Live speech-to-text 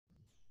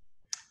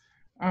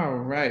All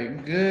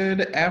right. Good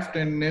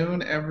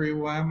afternoon,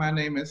 everyone. My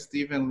name is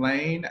Stephen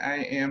Lane. I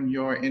am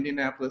your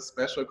Indianapolis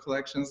Special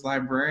Collections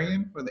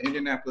Librarian for the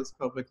Indianapolis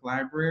Public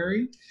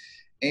Library.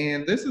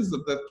 And this is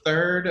the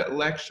third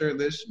lecture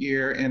this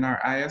year in our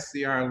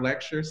ISCR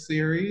lecture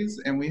series.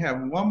 And we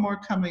have one more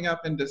coming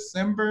up in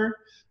December.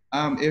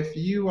 If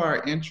you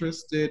are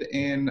interested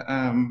in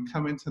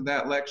coming to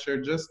that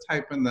lecture, just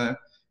type in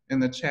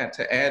the chat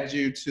to add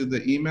you to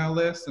the email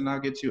list and I'll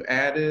get you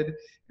added.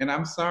 And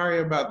I'm sorry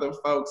about the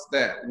folks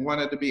that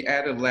wanted to be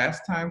added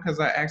last time because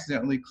I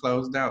accidentally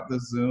closed out the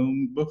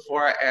Zoom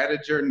before I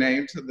added your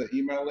name to the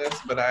email list,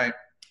 but I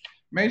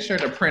made sure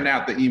to print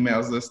out the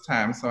emails this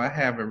time so I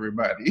have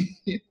everybody.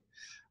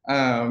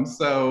 Yes,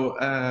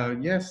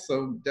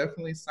 so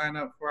definitely sign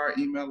up for our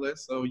email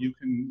list so you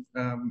can,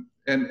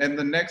 and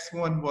the next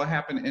one will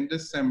happen in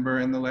December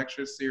in the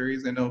lecture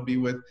series, and it'll be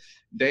with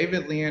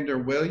David Leander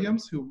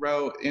Williams, who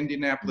wrote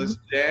Indianapolis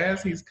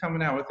Jazz. He's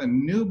coming out with a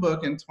new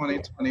book in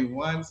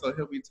 2021, so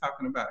he'll be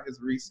talking about his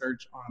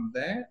research on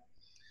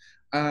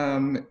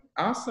that.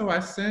 Also, I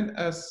sent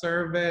a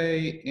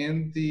survey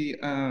in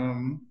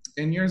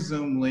your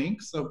Zoom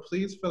link, so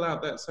please fill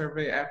out that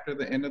survey after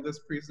the end of this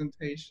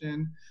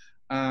presentation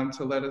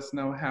to let us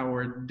know how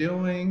we're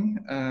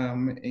doing,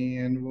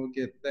 and we'll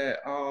get that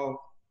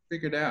all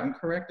figured out and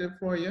corrected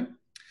for you.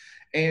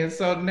 And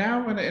so now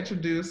I'm going to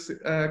introduce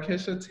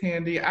Kisha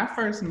Tandy. I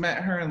first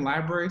met her in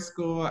library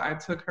school. I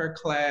took her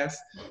class,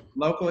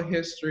 local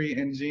history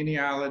and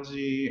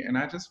genealogy, and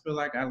I just feel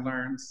like I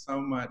learned so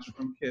much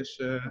from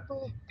Kisha.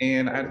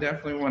 And I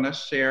definitely want to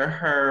share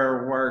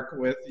her work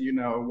with,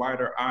 a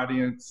wider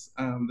audience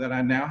that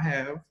I now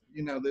have,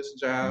 this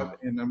job.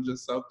 And I'm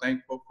just so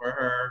thankful for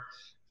her.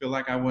 I feel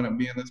like I wouldn't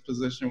be in this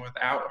position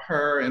without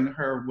her and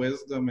her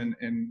wisdom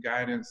and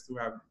guidance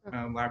throughout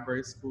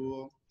library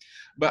school.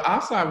 But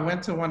also, I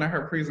went to one of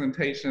her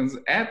presentations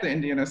at the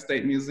Indiana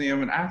State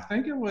Museum, and I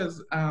think it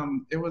was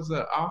an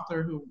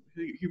author who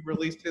he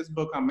released his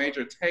book on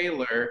Major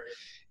Taylor,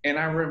 and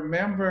I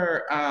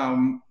remember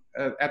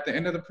at the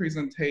end of the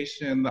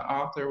presentation, the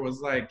author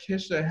was like,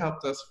 "Kisha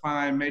helped us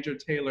find Major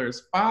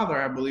Taylor's father,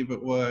 I believe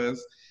it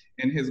was,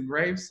 in his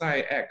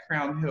gravesite at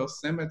Crown Hill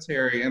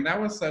Cemetery," and that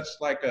was such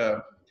like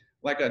a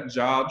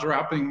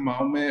jaw-dropping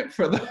moment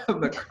for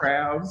the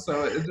crowd.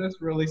 So it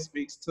just really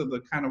speaks to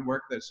the kind of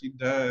work that she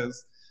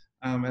does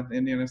at the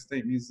Indiana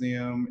State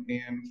Museum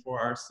and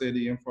for our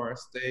city and for our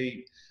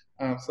state.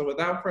 So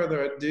without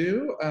further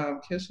ado,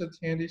 Kisha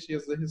Tandy, she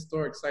is the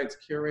Historic Sites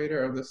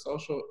Curator of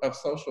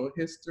Social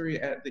History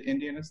at the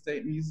Indiana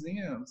State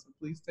Museum. So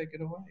please take it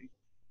away.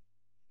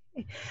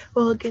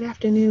 Well, good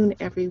afternoon,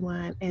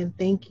 everyone, and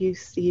thank you,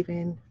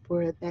 Stephen,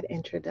 for that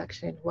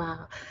introduction.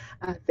 Wow,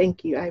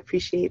 thank you. I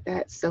appreciate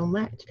that so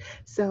much.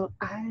 So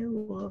I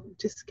will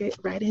just get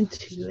right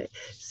into it.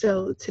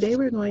 So today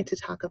we're going to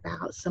talk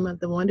about some of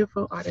the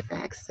wonderful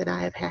artifacts that I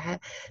have had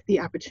the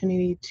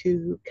opportunity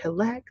to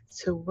collect,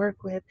 to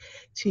work with,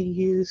 to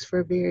use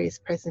for various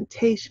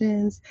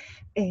presentations,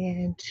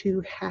 and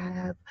to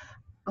have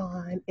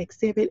on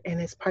exhibit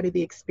and as part of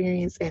the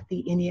experience at the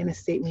Indiana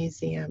State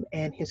Museum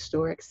and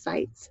Historic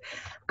Sites.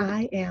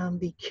 I am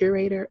the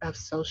curator of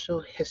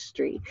social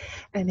history,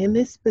 and in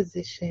this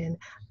position,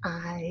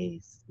 I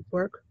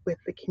work with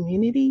the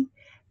community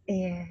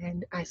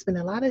and I spend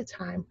a lot of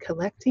time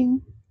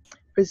collecting,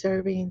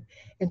 preserving,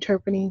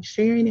 interpreting,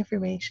 sharing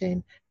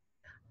information,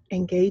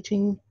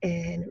 engaging,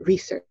 and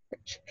research.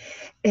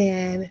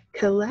 And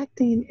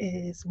collecting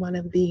is one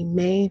of the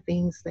main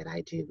things that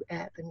I do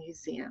at the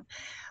museum.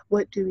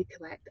 What do we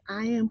collect?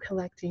 I am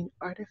collecting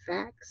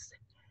artifacts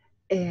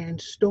and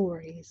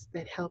stories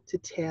that help to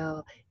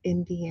tell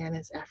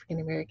Indiana's African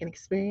American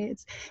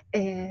experience.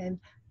 And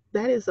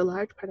that is a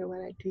large part of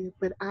what I do,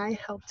 but I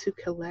help to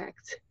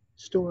collect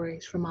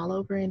stories from all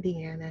over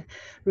Indiana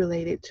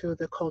related to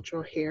the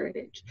cultural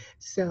heritage.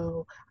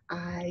 So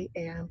I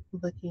am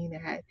looking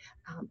at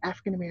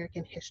African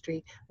American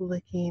history,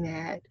 looking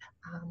at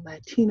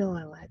Latino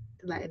and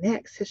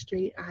Latinx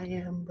history. I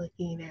am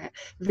looking at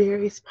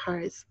various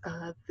parts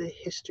of the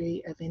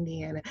history of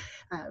Indiana.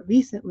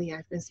 Recently,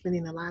 I've been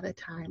spending a lot of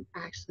time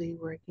actually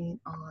working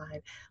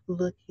on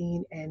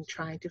looking and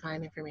trying to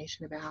find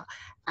information about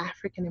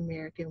African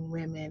American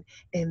women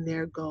and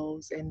their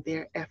goals and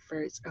their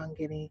efforts on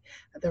getting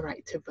the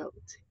right to vote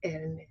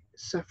and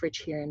suffrage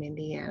here in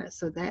Indiana.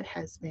 So that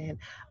has been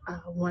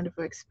a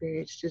wonderful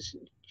experience, just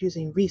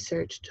using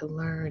research to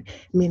learn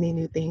many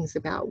new things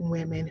about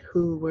women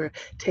who were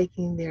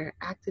taking their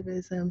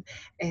activism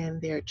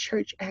and their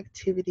church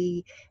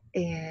activity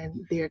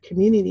and their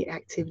community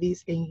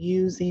activities and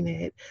using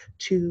it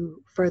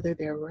to further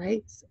their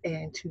rights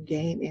and to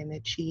gain and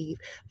achieve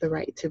the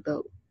right to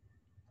vote.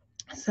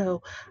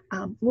 So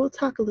we'll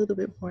talk a little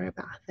bit more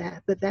about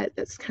that, but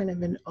that's kind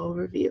of an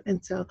overview.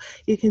 And so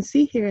you can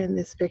see here in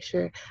this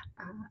picture,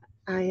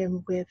 I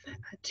am with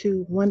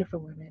two wonderful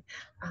women.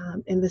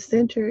 In the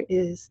center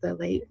is the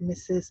late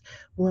Mrs.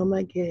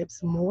 Wilma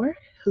Gibbs Moore,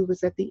 who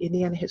was at the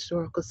Indiana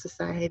Historical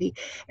Society.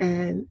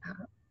 And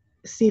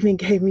Stephen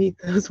gave me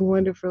those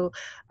wonderful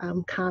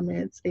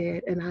comments,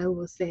 and I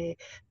will say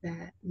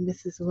that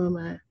Mrs.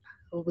 Wilma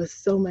was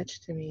so much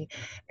to me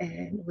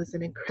and was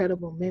an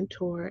incredible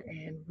mentor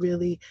and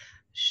really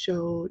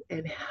showed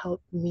and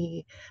helped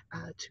me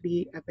to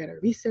be a better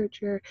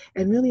researcher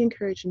and really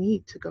encouraged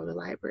me to go to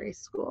library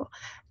school.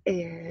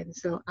 And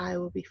so I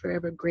will be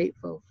forever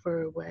grateful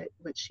for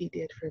what she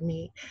did for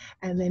me.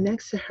 And then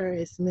next to her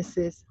is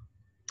Mrs.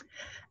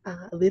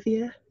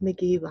 Olivia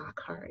McGee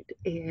Lockhart,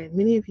 and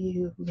many of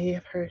you may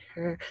have heard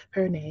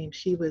her name.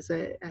 She was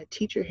a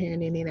teacher here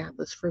in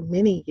Indianapolis for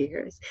many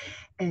years,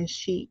 and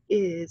she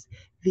is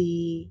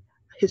the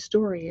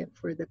historian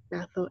for the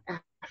Bethel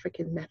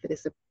African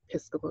Methodist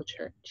Episcopal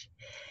Church.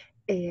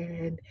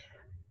 And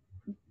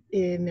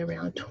in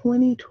around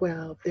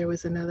 2012, there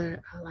was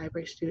another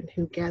library student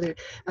who gathered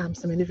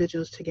some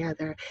individuals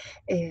together,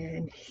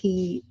 and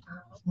he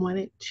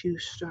wanted to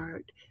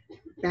start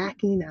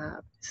backing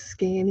up,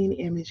 scanning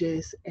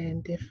images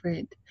and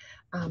different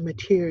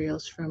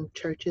materials from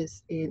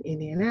churches in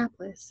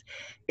Indianapolis.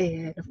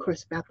 And of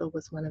course, Bethel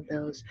was one of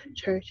those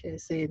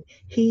churches. And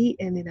he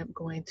ended up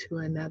going to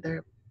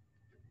another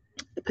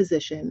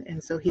position.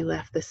 And so he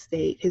left the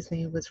state. His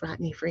name was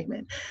Rodney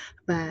Freeman.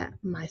 But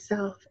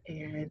myself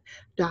and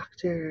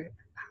Dr.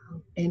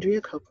 Andrea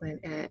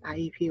Copeland at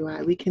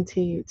IEPUI, we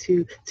continue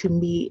to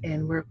meet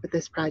and work with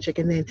this project,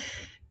 and then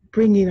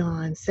bringing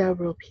on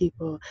several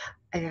people.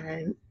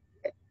 And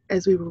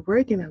as we were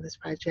working on this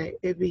project,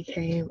 it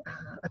became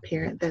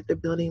apparent that the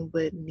building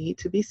would need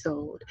to be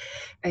sold.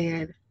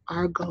 And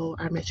our goal,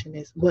 our mission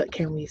is, what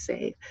can we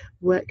save?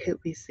 What could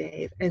we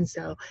save? And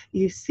so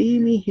you see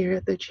me here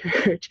at the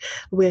church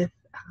with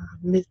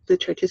the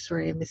church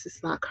historian,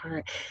 Mrs.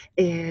 Lockhart,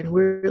 and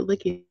we're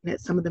looking at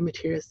some of the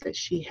materials that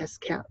she has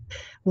kept.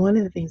 One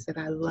of the things that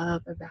I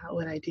love about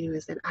what I do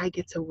is that I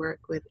get to work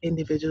with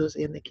individuals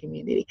in the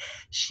community.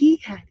 She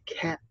had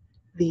kept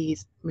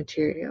these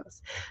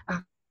materials.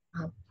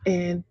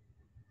 And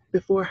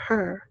before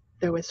her,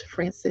 there was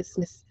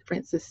Miss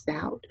Frances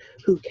Stout,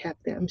 who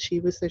kept them. She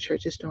was the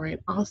church historian,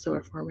 also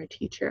a former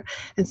teacher.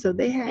 And so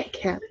they had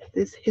kept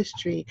this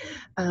history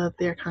of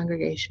their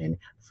congregation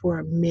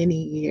for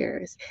many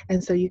years.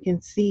 And so you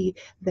can see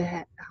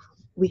that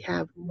we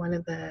have one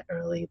of the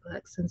early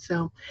books. And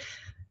so,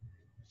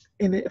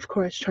 and of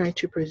course, trying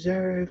to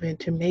preserve and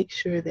to make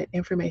sure that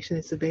information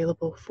is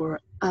available for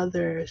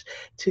others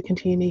to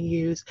continue to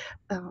use.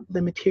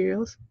 The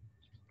materials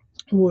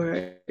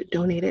were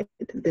donated,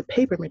 the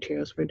paper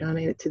materials were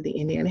donated to the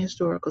Indiana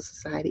Historical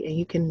Society, and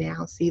you can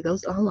now see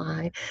those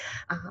online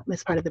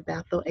as part of the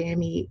Bethel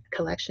AME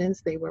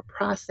collections. They were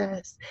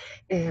processed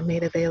and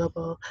made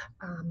available.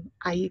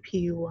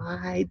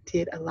 IUPUI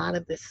did a lot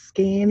of the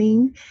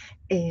scanning,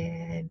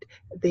 and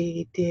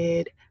they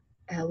did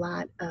a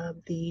lot of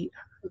the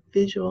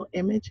visual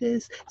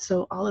images.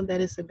 So all of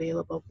that is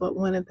available. But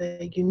one of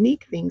the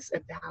unique things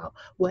about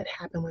what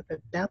happened with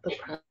the Bethel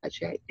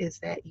project is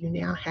that you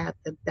now have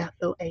the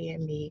Bethel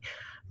AME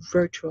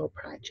virtual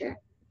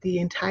project. The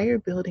entire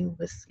building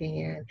was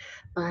scanned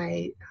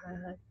by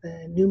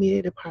the new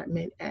media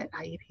department at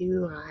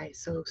IUPUI.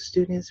 So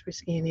students were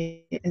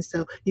scanning it. And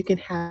so you can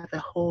have a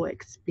whole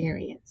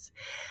experience.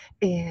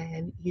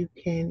 And you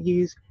can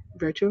use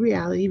virtual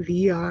reality,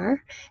 VR,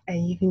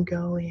 and you can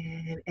go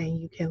in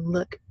and you can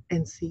look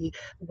and see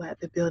what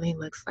the building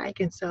looks like.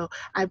 And so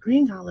I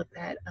bring all of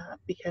that up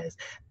because,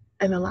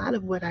 and a lot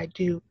of what I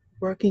do,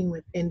 working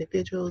with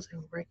individuals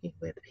and working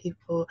with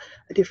people,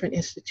 different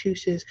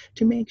institutions,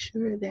 to make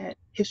sure that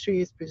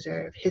history is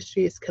preserved,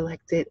 history is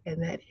collected,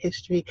 and that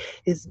history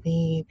is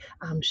being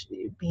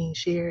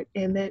shared,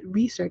 and that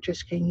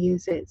researchers can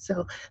use it.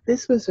 So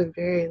this was a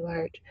very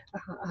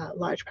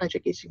large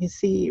project. As you can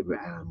see,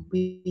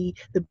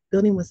 the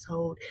building was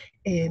sold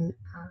in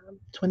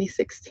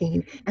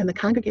 2016, and the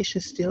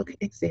congregation still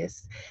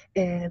exists,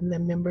 and the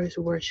members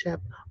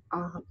worship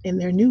in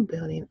their new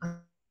building on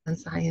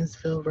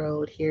Zionsville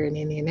Road here in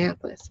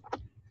Indianapolis.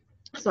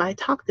 So I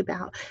talked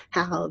about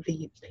how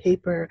the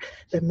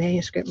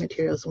manuscript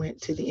materials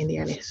went to the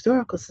Indiana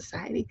Historical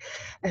Society.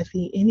 At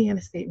the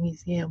Indiana State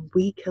Museum,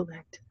 we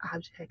collect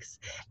objects.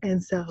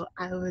 And so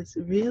I was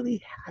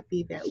really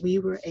happy that we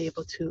were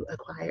able to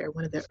acquire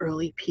one of the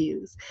early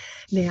pews.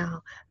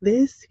 Now,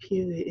 this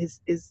pew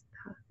is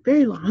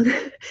very long,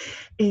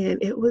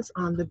 and it was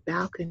on the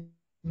balcony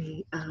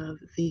of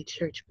the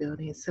church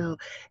building. So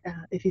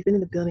if you've been in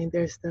the building,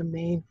 there's the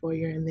main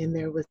foyer, and then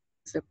there was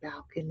a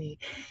balcony.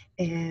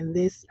 And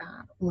this,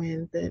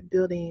 when the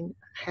building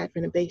had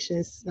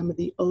renovations, some of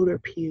the older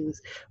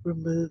pews were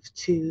moved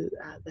to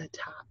the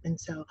top. And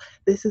so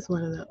this is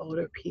one of the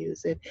older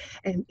pews.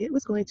 And it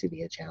was going to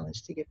be a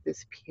challenge to get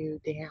this pew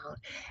down.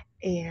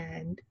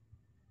 And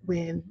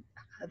when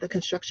the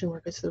construction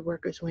workers, the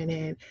workers went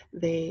in,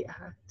 they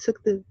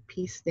took the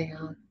piece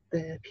down,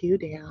 the pew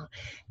down,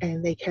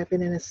 and they kept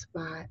it in a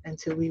spot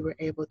until we were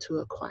able to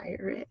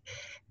acquire it.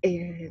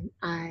 And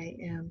I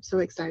am so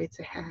excited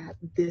to have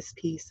this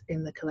piece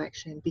in the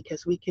collection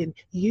because we can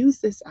use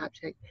this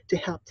object to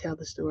help tell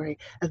the story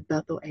of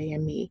Bethel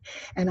AME.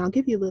 And I'll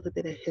give you a little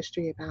bit of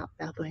history about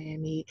Bethel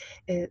AME.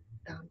 It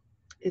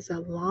is a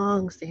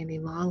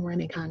long-standing,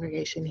 long-running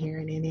congregation here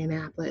in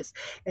Indianapolis.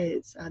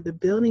 It's the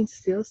building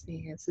still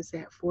stands. It's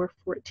at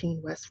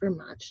 414 West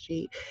Vermont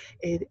Street.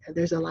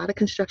 There's a lot of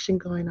construction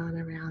going on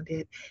around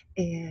it,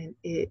 and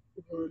it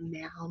will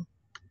now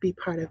be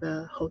part of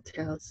a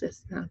hotel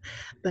system.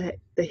 But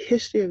the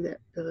history of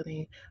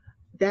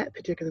that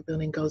particular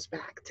building goes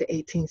back to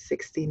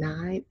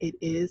 1869. It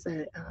is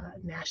a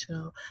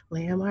national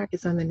landmark.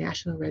 It's on the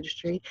National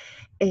Registry,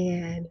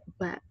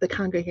 but the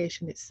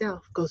congregation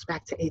itself goes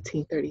back to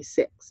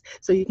 1836.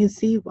 So you can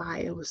see why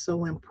it was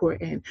so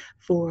important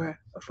for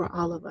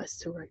all of us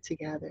to work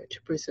together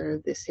to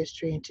preserve this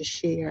history and to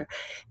share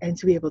and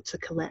to be able to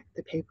collect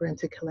the paper and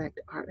to collect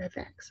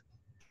artifacts.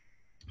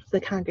 The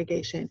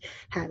congregation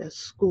had a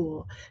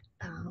school.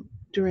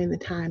 During the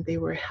time they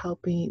were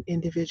helping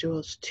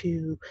individuals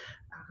to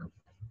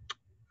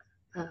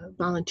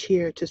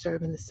volunteer to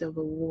serve in the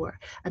Civil War.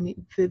 I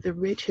mean, the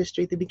rich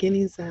history, the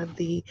beginnings of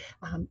the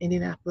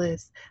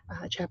Indianapolis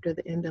chapter of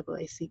the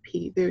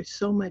NAACP, there's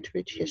so much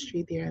rich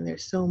history there, and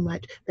there's so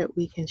much that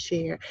we can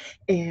share.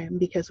 And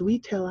because we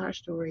tell our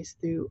stories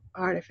through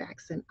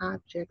artifacts and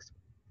objects,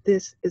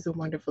 this is a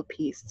wonderful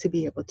piece to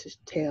be able to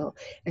tell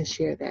and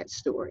share that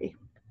story.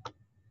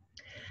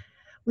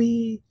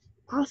 We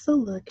also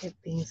look at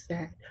things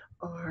that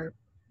are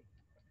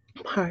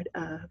part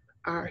of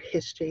our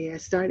history. I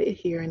started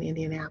here in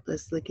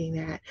Indianapolis looking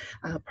at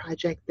a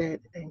project that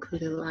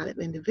included a lot of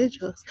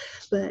individuals,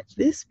 but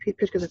this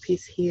particular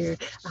piece here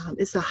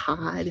is a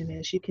hod, and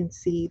as you can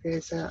see,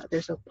 there's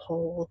a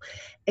pole,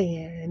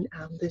 and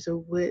there's a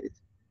wood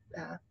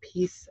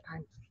piece,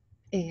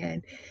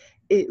 and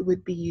it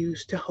would be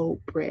used to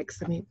hold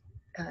bricks. I mean,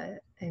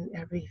 and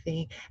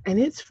everything. And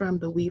it's from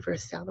the Weaver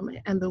settlement.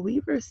 And the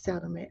Weaver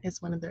settlement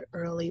is one of the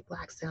early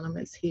Black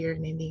settlements here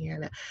in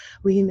Indiana.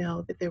 We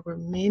know that there were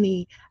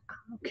many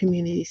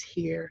communities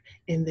here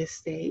in this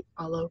state,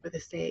 all over the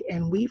state,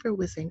 and Weaver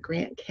was in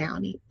Grant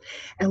County.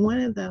 And one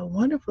of the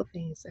wonderful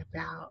things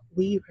about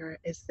Weaver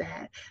is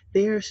that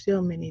there are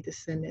still many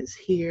descendants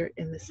here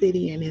in the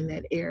city and in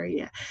that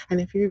area.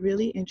 And if you're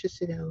really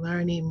interested in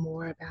learning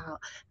more about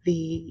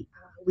the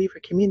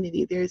Weaver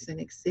community, there's an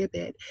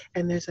exhibit,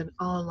 and there's an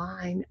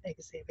online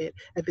exhibit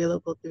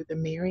available through the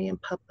Marion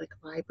Public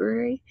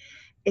Library.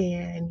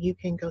 And you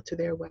can go to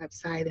their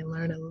website and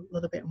learn a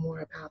little bit more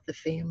about the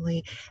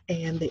family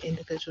and the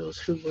individuals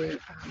who were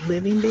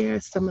living there.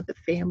 Some of the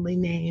family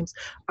names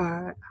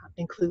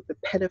include the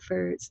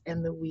Pettifords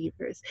and the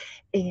Weavers.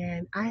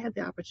 And I had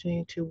the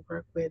opportunity to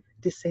work with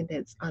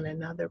descendants on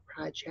another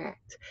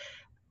project.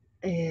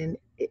 And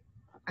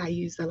I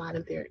used a lot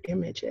of their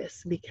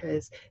images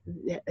because,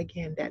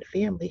 again, that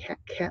family had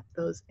kept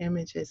those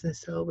images. And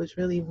so it was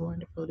really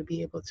wonderful to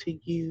be able to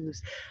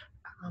use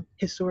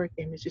historic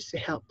images to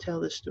help tell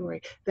the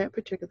story. That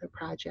particular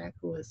project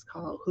was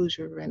called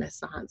Hoosier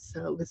Renaissance.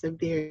 So it was a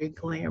very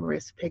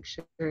glamorous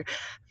picture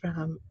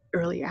from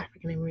early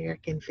African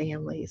American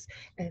families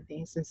and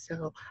things. And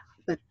so,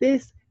 but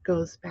this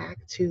goes back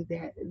to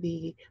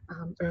the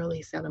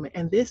early settlement.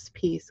 And this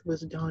piece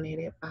was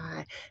donated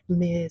by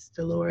Ms.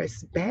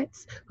 Dolores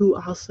Betts,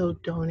 who also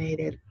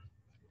donated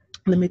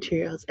the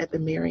materials at the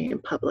Marion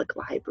Public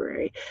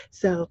Library.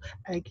 So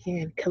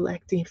again,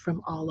 collecting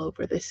from all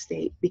over the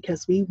state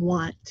because we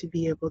want to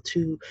be able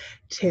to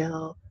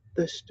tell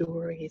the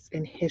stories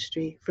and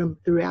history from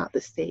throughout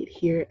the state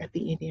here at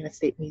the Indiana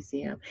State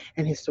Museum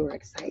and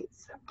Historic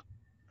Sites.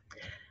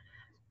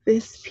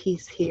 This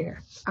piece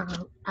here,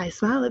 I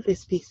smile at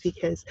this piece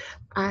because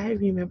I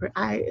remember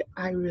I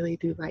really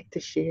do like to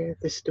share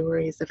the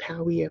stories of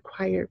how we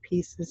acquire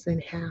pieces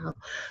and how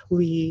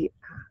we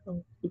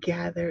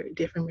gather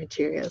different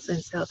materials.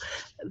 And so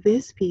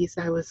this piece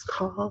I was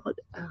called,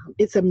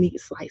 it's a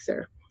meat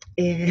slicer.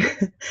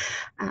 And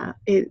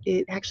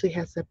it actually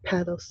has a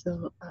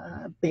pedestal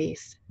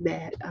base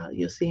that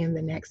you'll see in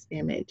the next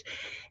image.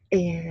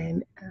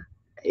 And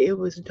it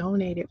was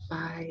donated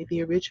by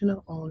the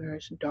original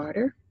owner's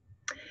daughter,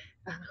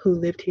 who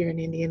lived here in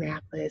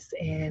Indianapolis,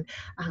 and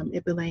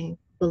it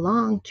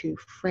belonged to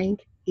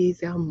Frank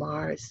Ezel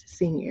Mars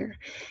Sr.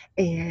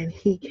 And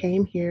he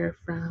came here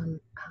from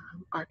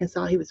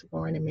Arkansas. He was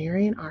born in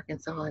Marion,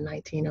 Arkansas in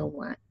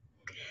 1901.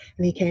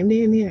 And he came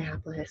to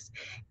Indianapolis,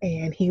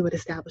 and he would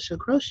establish a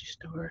grocery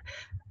store.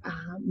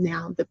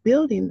 Now, the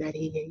building that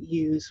he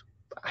used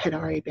had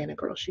already been a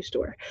grocery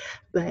store,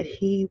 but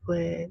he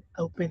would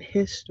open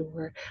his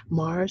store,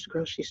 Mars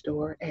Grocery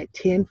Store, at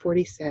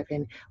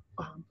 1047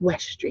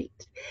 West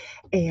Street.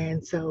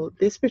 And so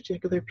this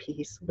particular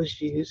piece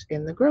was used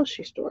in the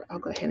grocery store. I'll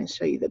go ahead and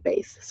show you the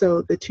base.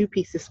 So the two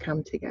pieces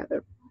come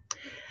together.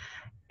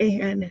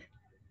 And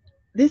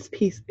this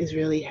piece is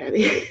really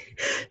heavy.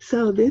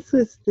 So this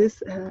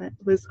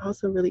was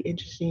also really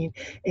interesting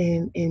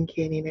in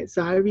getting it.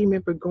 So I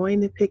remember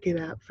going to pick it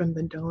up from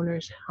the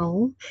donor's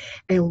home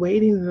and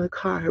waiting in the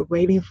car,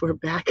 waiting for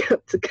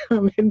backup to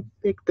come and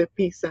pick the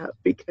piece up,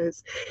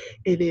 because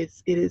it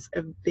is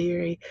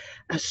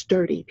a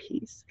sturdy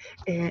piece,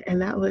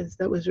 and that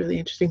was really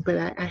interesting. But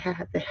I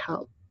had the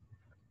help.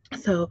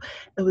 So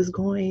I was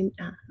going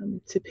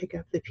to pick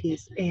up the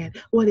piece. And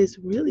what is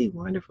really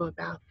wonderful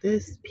about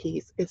this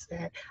piece is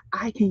that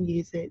I can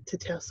use it to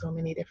tell so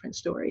many different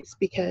stories,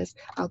 because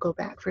I'll go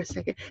back for a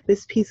second.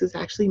 This piece was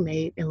actually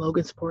made in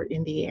Logansport,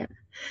 Indiana.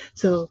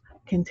 So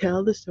can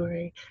tell the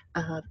story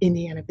of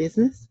Indiana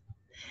business,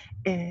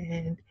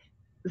 and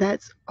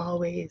that's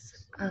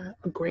always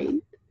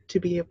great to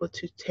be able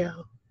to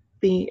tell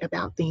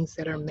about things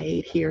that are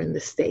made here in the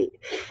state.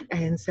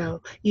 And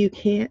so you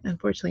can't,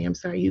 unfortunately, I'm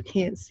sorry, you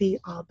can't see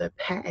all the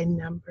patent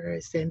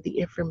numbers and the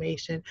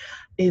information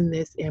in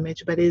this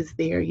image, but it's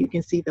there. You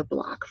can see the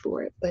block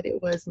for it, but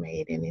it was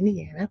made in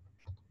Indiana.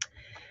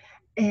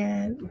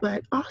 And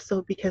but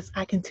also because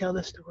I can tell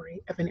the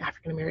story of an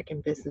African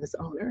American business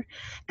owner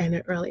and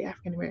an early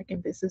African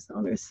American business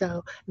owner.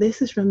 So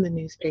this is from the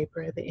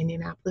newspaper, the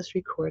Indianapolis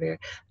Recorder,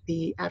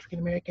 the African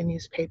American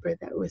newspaper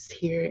that was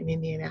here in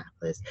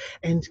Indianapolis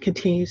and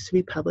continues to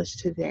be published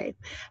today.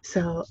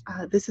 So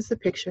this is a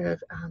picture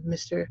of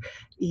Mr.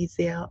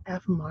 Ezel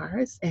F.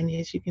 Mars, and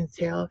as you can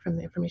tell from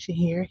the information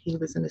here, he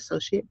was an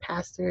associate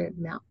pastor at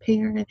Mount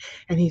Perrin,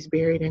 and he's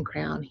buried in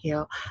Crown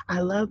Hill.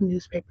 I love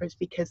newspapers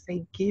because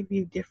they give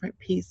you different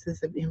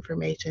pieces of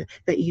information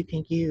that you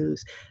can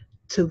use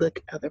to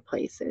look other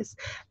places.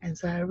 And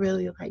so I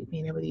really like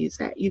being able to use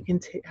that. You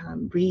can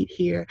read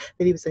here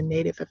that he was a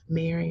native of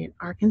Marion,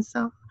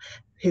 Arkansas.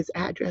 His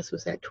address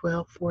was at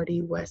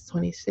 1240 West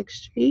 26th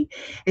Street,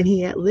 and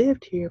he had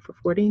lived here for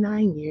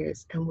 49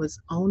 years and was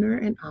owner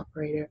and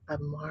operator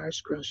of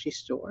Mars Grocery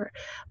Store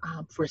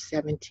for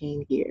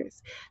 17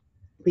 years.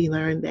 We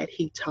learned that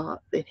he taught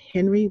the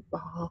Henry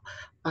Ball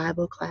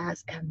Bible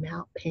class at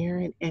Mount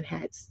Perrin and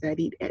had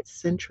studied at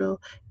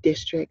Central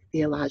District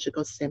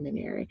Theological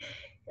Seminary.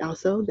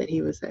 Also, that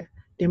he was a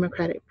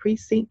Democratic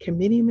precinct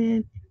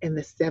committeeman in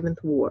the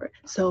 7th Ward.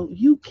 So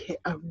you get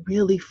a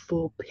really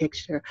full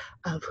picture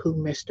of who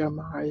Mr.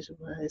 Mars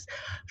was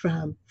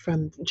from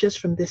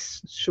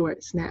this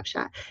short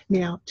snapshot.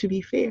 Now, to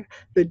be fair,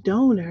 the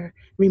donor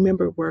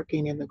remember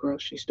working in the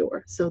grocery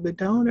store. So the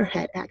donor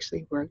had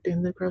actually worked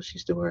in the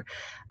grocery store.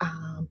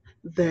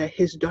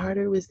 His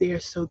daughter was there,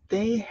 so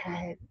they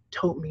had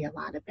told me a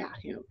lot about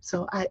him.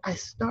 So I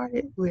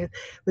started with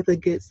a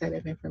good set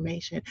of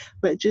information,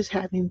 but just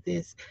having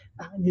this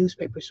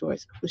newspaper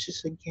source was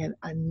just again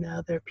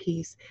another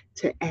piece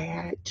to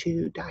add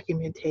to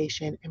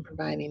documentation and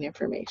providing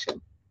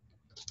information.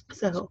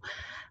 So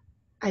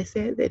I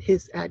said that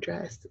his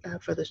address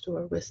for the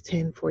store was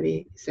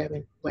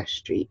 1047 West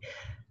Street.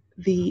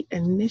 The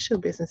initial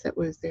business that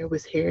was there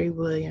was Harry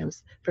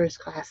Williams First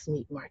Class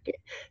Meat Market.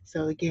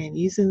 So again,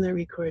 using the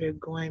recorder,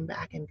 going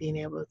back and being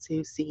able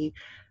to see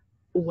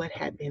what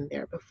had been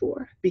there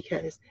before,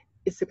 because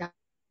it's about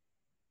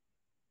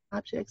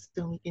objects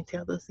and we can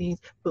tell those things,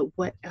 but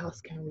what else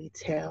can we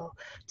tell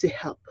to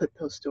help put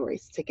those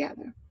stories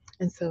together?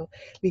 And so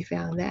we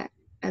found that.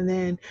 And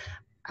then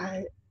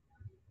I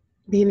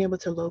being able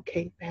to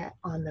locate that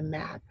on the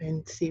map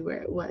and see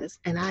where it was.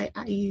 And I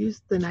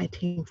used the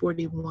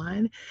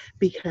 1941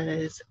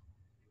 because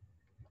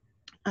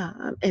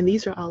and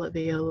these are all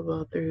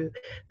available through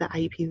the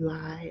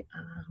IUPUI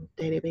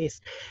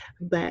database.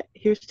 But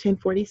here's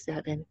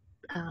 1047.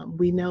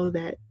 We know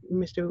that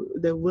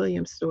the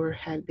Williams store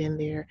had been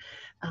there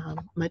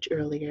much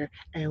earlier,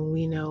 and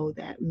we know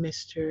that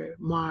Mr.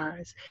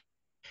 Mars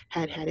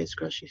had his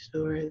grocery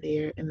store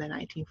there in the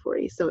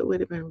 1940s. So it would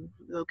have been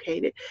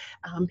located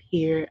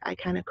here. I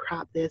kind of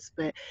cropped this,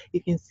 but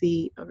you can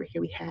see over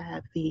here we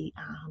have the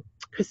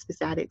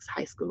Crispus Attucks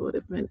High School would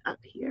have been up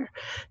here.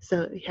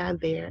 So we have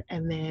there,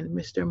 and then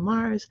Mr.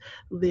 Mars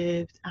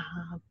lived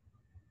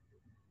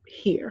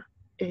here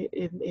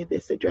in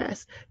this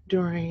address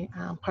during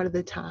part of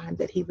the time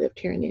that he lived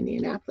here in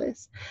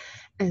Indianapolis.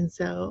 And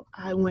so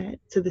I went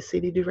to the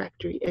city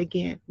directory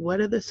again. What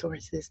are the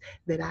sources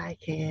that I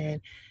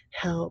can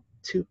help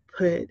to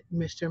put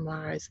Mr.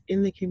 Mars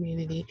in the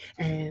community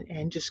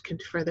and just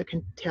further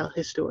tell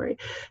his story?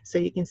 So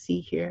you can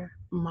see here,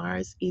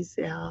 Mars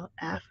Ezel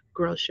F.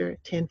 Grocer,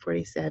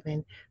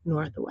 1047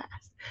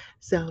 Northwest.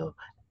 So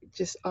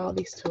just all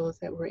these tools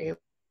that we're able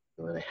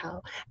to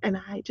help. And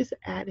I just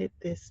added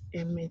this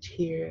image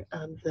here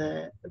of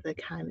the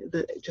kind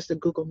of just a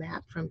Google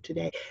map from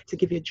today to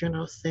give you a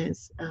general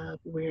sense of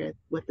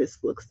what this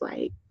looks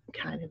like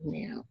kind of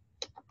now.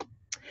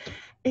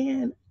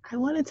 And I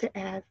wanted to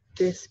add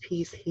this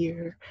piece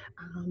here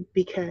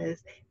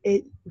because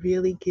it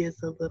really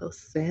gives a little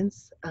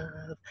sense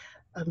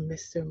of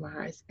Mr.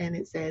 Mars. And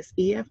it says,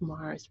 E.F.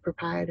 Mars,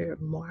 proprietor of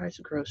Mars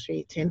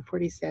Grocery,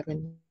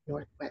 1047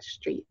 Northwest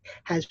Street,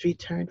 has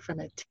returned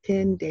from a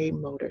 10-day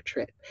motor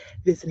trip,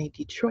 visiting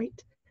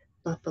Detroit,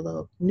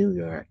 Buffalo, New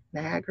York,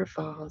 Niagara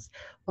Falls,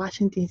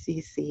 Washington,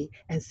 D.C.,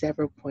 and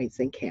several points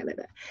in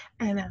Canada.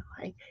 And I'm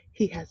like,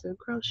 he has a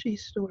grocery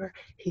store,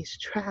 he's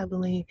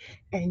traveling,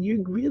 and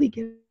you really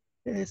get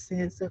a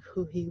sense of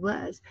who he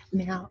was.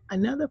 Now,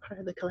 another part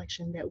of the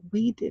collection that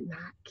we did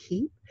not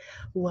keep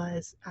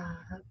was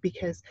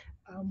because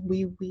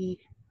we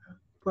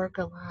work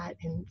a lot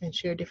and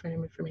share different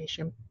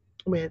information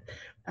with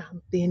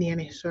the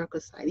Indiana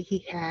Historical Society.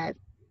 He had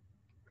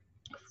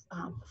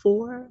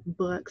 4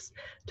 books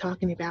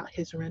talking about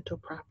his rental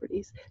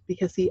properties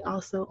because he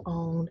also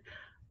owned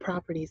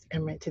properties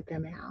and rented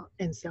them out.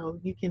 And so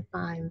you can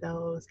find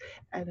those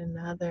at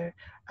another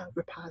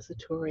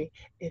repository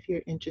if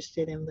you're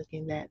interested in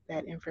looking at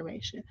that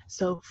information.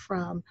 So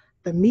from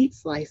the meat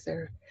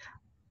slicer,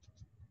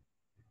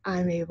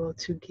 I'm able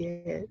to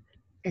get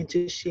and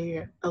to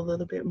share a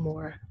little bit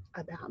more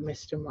about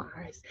Mr.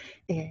 Mars.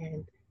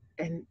 And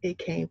it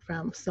came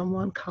from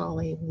someone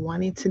calling,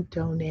 wanting to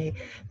donate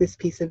this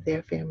piece of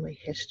their family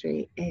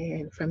history.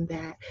 And from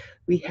that,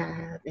 we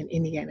have an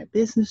Indiana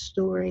business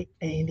story,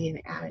 an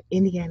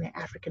Indiana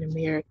African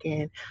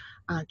American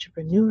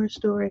entrepreneur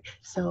story.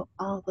 So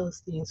all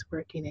those things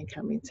working and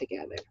coming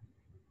together.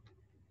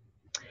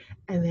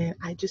 And then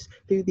I just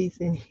threw these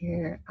in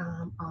here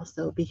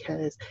also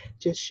because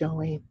just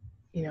showing,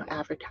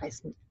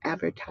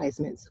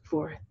 advertisements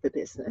for the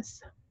business.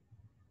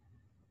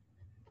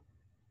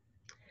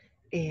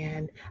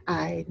 And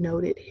I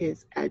noted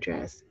his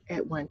address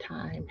at one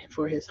time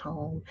for his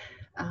home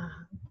uh,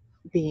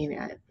 being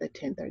at the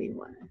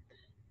 1031.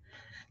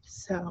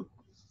 So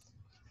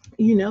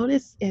you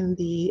notice in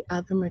the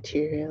other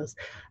materials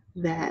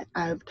that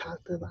I've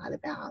talked a lot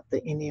about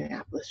the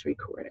Indianapolis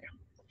Recorder.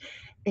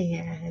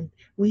 And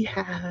we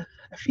have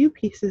a few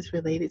pieces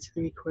related to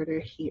the recorder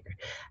here.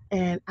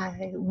 And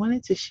I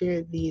wanted to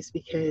share these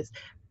because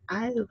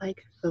I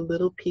like the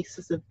little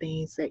pieces of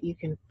things that you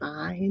can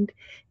find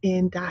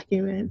in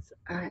documents.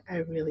 I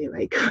really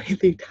like going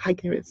through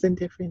documents and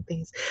different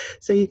things.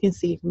 So you can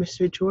see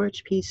Mr.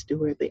 George P.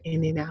 Stewart, the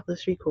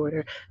Indianapolis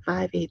Recorder,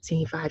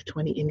 518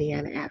 520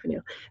 Indiana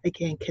Avenue.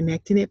 Again,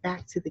 connecting it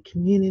back to the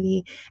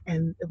community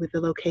and with the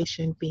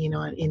location being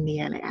on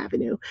Indiana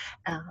Avenue,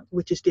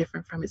 which is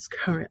different from its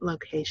current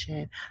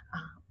location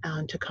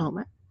on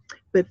Tacoma.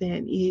 But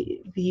then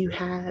you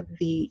have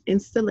the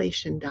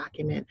installation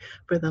document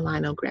for the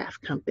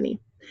Linograph Company.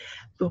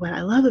 But what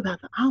I love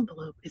about the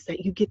envelope is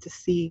that you get to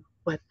see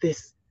what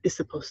this is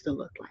supposed to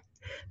look like,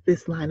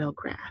 this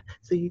linograph.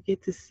 So you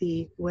get to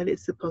see what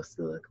it's supposed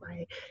to look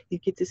like. You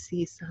get to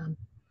see some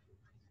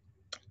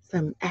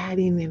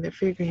adding and the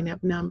figuring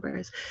up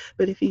numbers.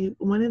 But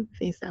one of the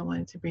things I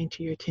wanted to bring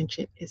to your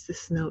attention is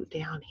this note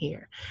down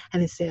here.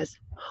 And it says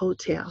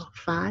hotel,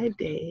 5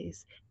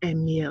 days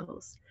and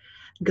meals,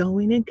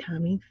 going and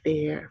coming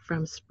fare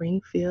from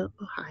Springfield,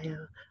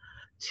 Ohio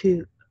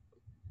to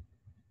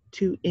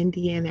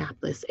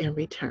Indianapolis and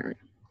return.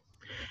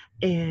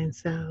 And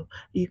so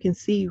you can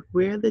see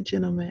where the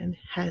gentleman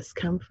has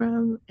come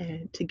from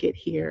and to get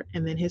here,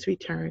 and then his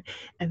return,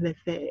 and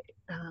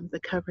the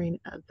covering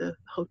of the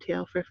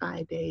hotel for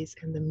 5 days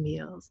and the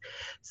meals.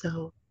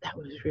 So that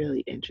was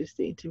really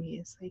interesting to me.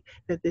 It's like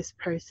that this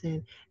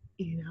person,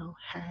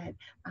 had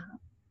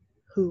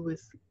who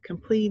was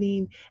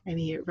completing, and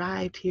he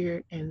arrived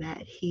here, and that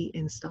he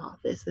installed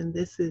this. And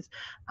this is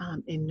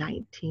in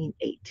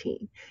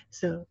 1918.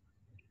 So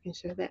you can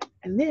show that.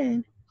 And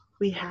then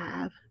we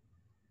have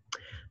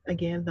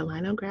again the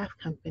Linograph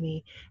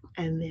Company,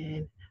 and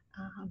then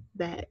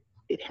that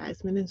it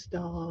has been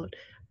installed,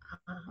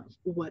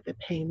 what the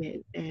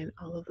payment and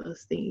all of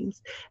those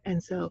things.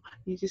 And so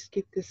you just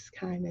get this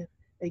kind of,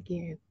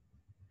 again,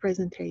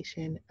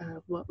 presentation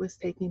of what was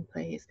taking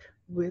place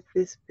with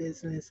this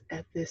business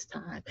at this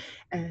time,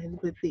 and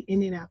with the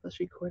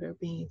Indianapolis Recorder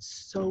being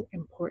so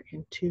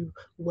important to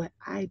what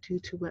I do,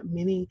 to what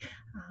many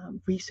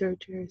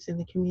researchers in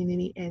the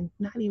community, and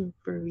not even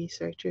for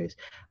researchers.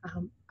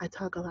 I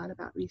talk a lot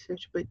about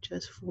research, but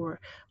just for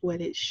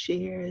what it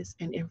shares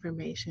and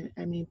information.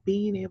 I mean,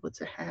 being able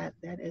to have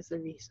that as a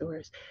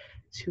resource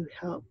to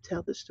help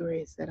tell the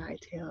stories that I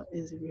tell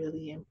is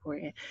really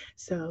important.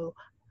 So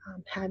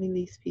having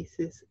these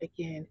pieces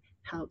again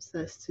helps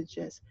us to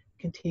just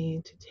continue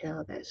to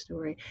tell that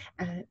story.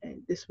 And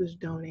this was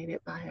donated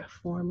by a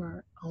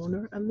former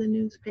owner of the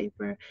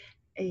newspaper,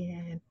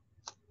 and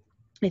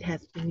it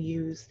has been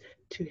used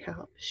to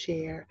help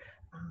share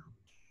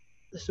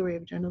the story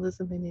of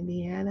journalism in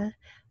Indiana,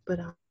 but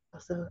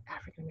also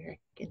African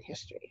American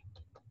history.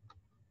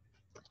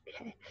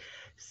 Okay,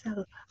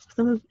 so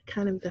some of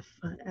kind of the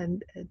fun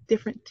and a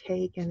different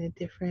take and a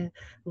different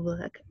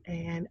look.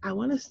 And I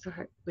want to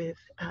start with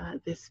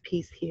this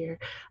piece here.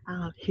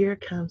 Here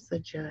Comes the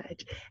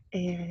Judge,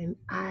 and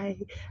I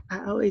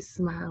always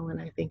smile when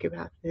I think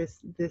about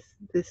this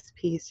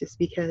piece, just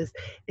because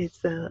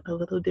it's a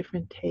little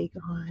different take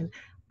on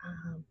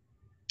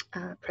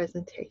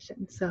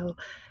presentation. So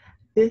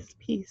this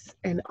piece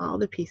and all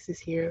the pieces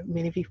here,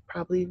 many of you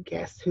probably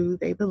guessed who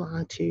they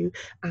belong to,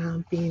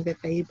 being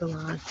that they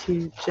belong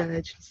to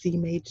Judge Z.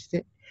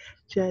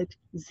 Judge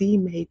Z.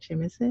 May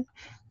Jemison.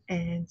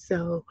 And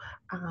so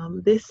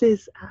this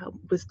is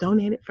was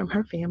donated from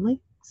her family.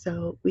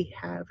 So we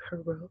have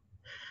her robe.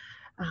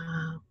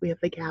 We have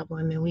the gavel,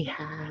 and then we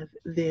have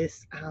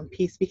this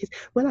piece. Because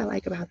what I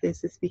like about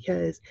this is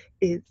because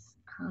it's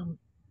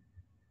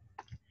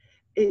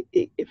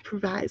it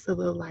provides a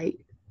little light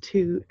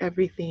to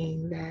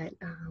everything that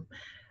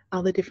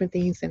all the different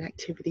things and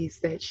activities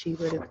that she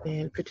would have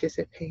been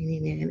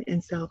participating in.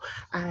 And so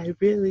I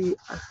really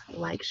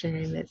like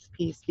sharing this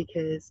piece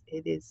because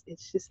it's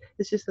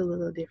just a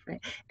little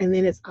different. And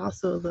then it's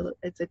also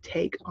it's a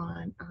take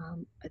on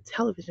a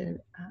television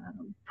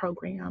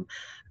program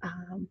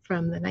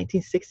from the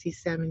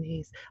 1960s,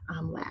 70s,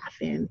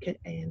 Laughing.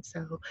 And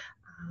so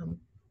um,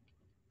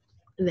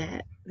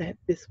 that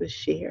this was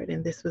shared,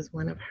 and this was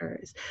one of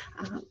hers.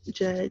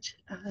 Judge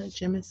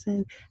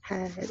Jemison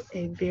had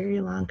a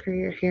very long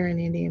career here in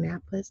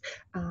Indianapolis.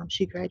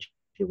 She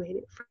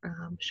graduated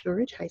from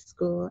Shorridge High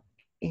School,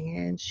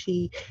 and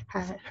she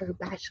had her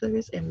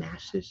bachelor's and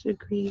master's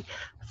degree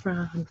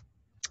from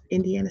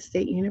Indiana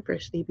State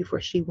University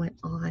before she went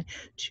on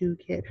to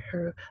get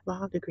her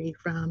law degree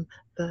from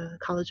the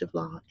College of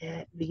Law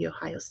at The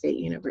Ohio State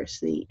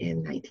University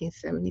in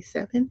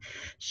 1977.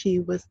 She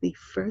was the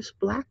first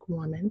Black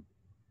woman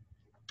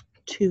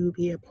to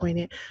be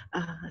appointed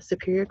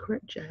Superior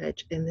Court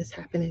judge, and this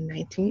happened in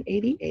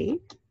 1988.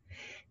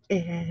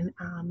 And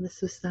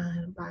this was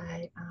done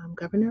by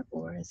Governor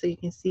Orr. And so you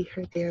can see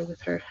her there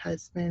with her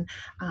husband,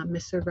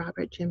 Mr.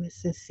 Robert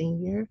Jemison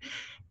Sr.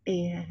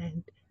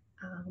 And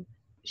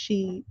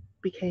she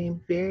became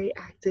very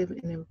active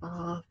and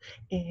involved,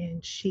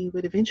 and she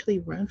would eventually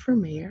run for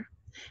mayor.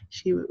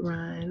 She would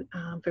run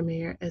for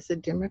mayor as a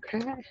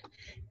Democrat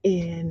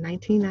in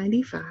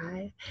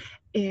 1995.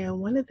 And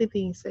one of the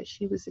things that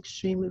she was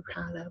extremely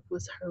proud of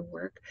was her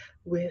work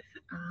with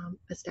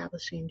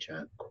establishing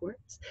drug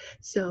courts.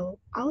 So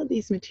all of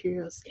these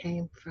materials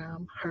came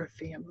from her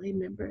family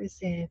members,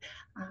 and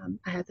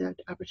I had the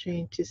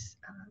opportunity to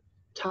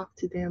talk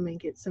to them and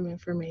get some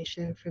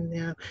information from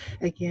them,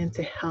 again,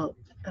 to help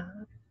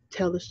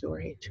tell the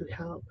story, to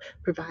help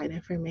provide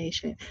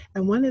information.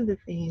 And one of the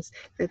things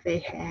that they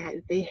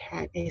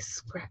had a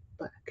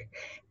scrapbook,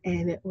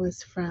 and it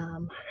was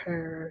from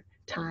her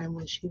time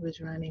when she was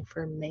running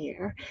for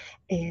mayor.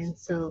 And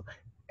so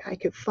I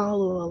could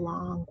follow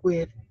along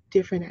with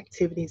different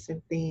activities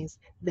and things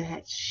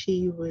that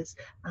she was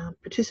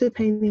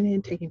participating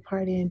in, taking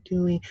part in,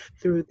 doing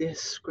through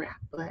this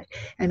scrapbook.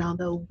 And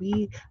although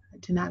we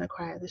did not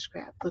acquire the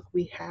scrapbook,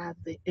 we have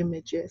the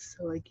images.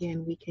 So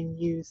again, we can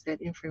use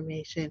that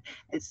information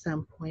at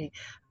some point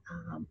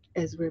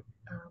as we're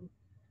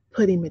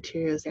putting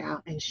materials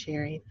out and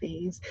sharing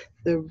things.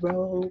 The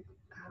robe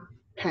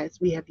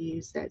we have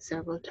used that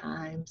several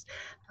times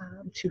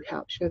to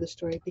help share the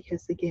story,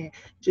 because again,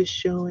 just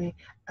showing,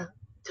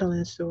 telling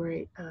the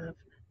story of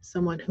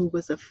someone who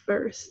was a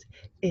first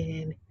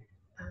in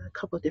a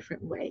couple of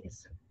different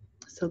ways.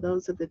 So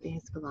those are the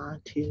things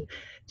belong to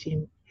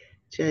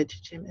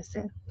Judge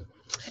Jemison.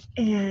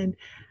 And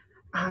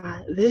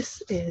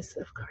this is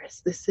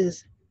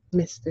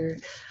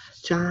Mr.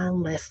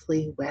 John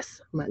Leslie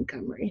West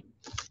Montgomery.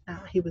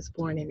 He was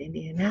born in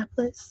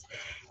Indianapolis,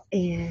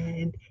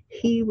 and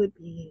he would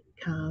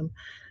become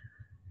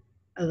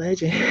a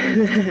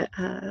legend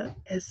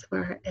as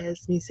far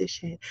as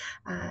musician.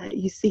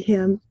 You see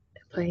him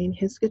playing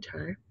his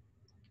guitar,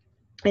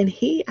 and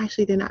he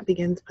actually did not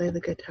begin to play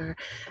the guitar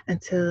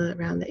until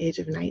around the age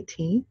of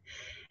 19.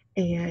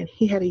 And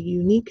he had a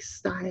unique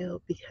style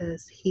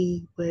because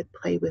he would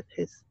play with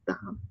his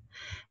thumb.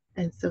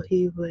 And so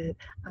he would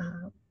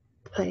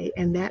play,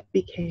 and that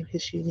became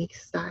his unique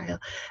style.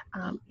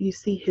 You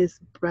see his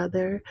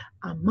brother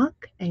Monk,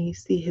 and you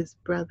see his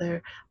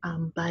brother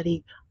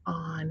Buddy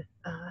on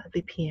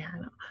the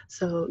piano.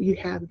 So you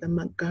have the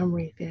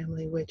Montgomery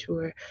family, which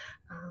were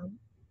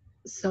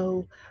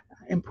so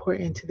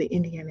important to the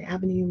Indiana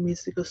Avenue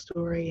musical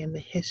story and the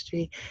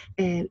history,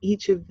 and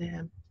each of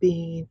them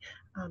being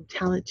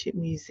talented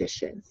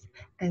musicians.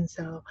 And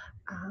so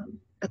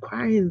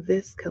acquiring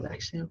this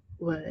collection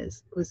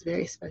was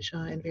very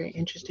special and very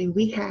interesting.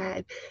 We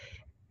had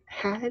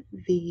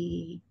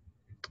the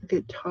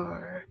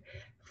guitar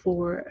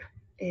for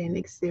an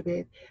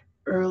exhibit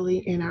early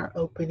in our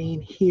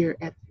opening here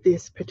at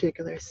this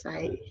particular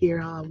site here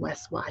on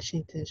West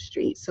Washington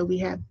Street. So we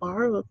had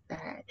borrowed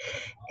that,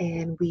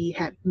 and we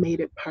had made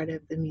it part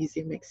of the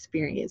museum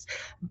experience.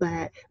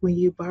 But when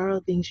you borrow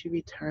things, you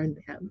return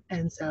them.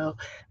 And so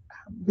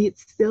we had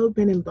still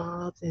been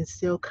involved and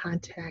still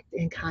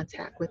in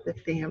contact with the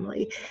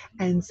family.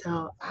 And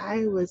so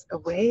I was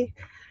away,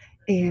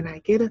 and I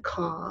get a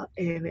call,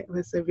 and it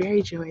was a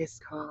very joyous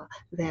call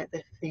that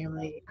the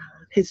family,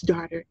 his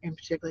daughter in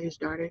particular, his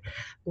daughter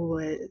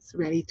was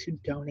ready to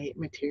donate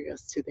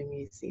materials to the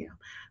museum.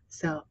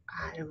 So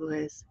I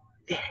was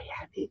very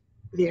happy,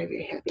 very,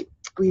 very happy.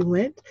 We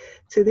went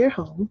to their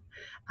home,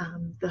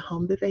 the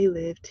home that they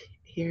lived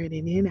here in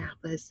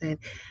Indianapolis, and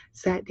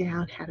sat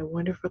down, had a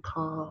wonderful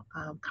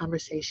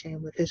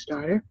conversation with his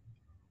daughter.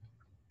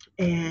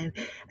 And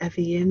at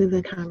the end of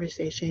the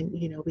conversation,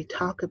 we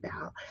talk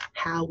about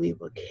how we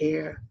will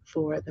care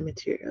for the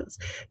materials,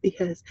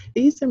 because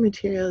these are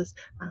materials.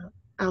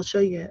 I'll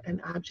show you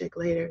an object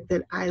later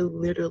that I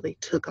literally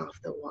took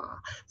off the wall.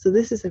 So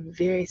this is a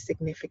very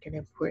significant,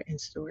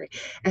 important story.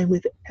 And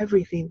with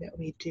everything that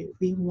we do,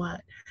 we want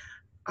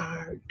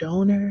our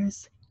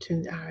donors to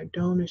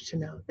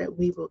know that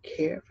we will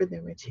care for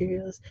their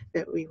materials,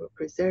 that we will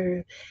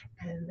preserve,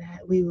 and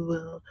that we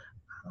will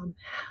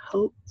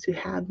hope to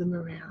have them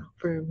around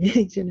for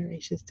many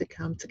generations to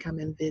come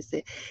and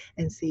visit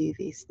and see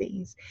these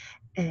things,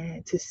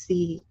 and to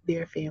see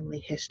their family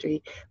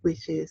history,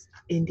 which is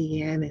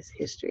Indiana's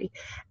history.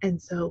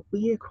 And so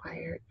we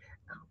acquired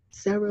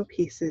several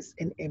pieces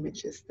and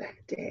images that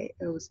day.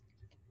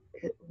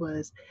 It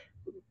was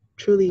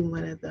truly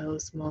one of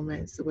those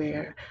moments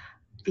where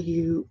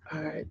you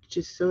are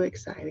just so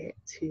excited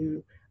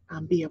to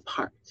be a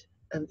part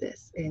of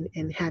this,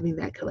 and having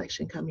that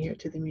collection come here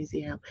to the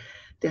museum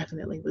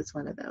definitely was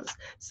one of those.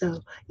 So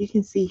you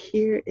can see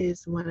here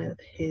is one of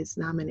his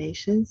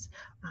nominations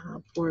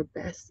for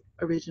Best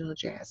Original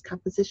Jazz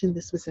Composition.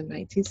 This was in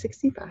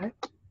 1965.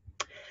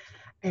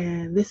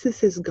 And this is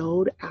his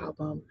gold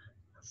album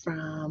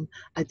from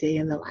A Day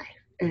in the Life.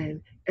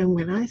 And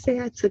when I say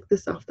I took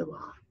this off the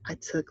wall, I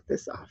took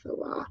this off the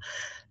wall.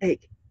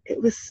 Like,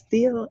 it was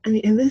still, I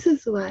mean, and this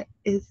is what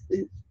is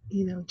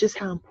just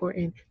how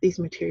important these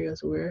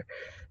materials were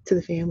to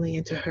the family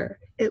and to her.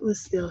 It was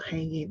still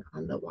hanging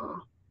on the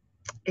wall.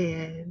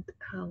 And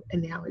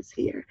now it's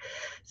here.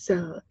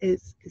 So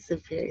it's a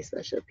very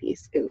special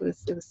piece. It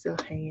was still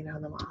hanging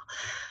on the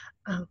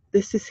wall.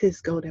 This is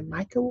his Golden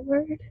Mike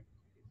Award,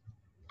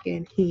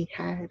 and he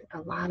had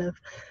a lot of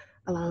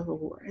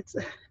awards.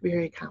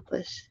 Very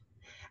accomplished.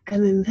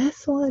 And then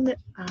this one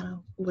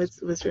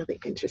was really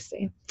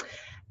interesting.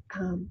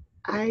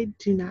 I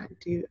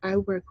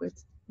work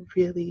with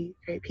really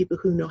great people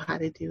who know how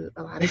to do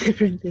a lot of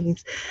different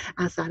things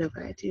outside of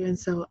what I do. And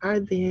so our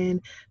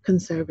then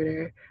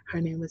conservator,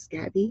 her name was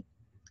Gabby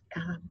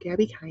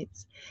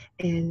Kites,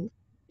 and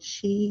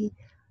she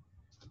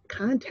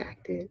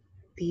contacted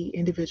the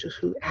individuals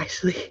who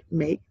actually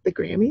make the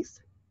Grammys.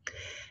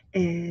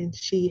 And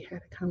she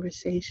had a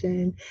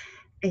conversation,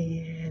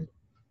 and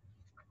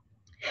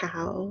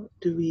how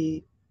do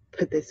we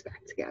put this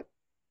back together?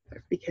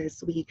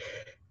 Because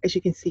as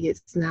you can see,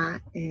 it's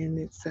not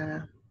in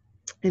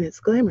its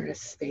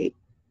glamorous state.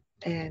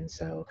 And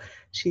so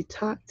she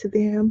talked to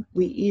them.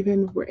 We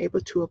even were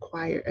able to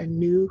acquire a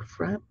new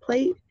front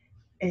plate,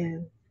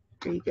 and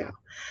there you go.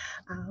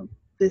 Um,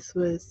 this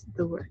was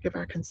the work of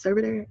our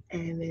conservator,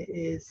 and it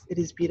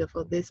is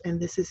beautiful. This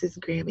is his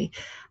Grammy.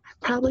 I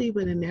probably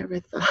would have never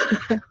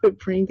thought I would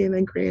bring in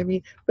a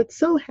Grammy, but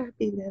so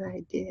happy that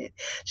I did.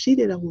 She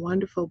did a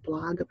wonderful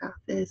blog about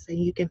this, and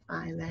you can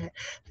find that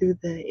through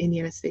the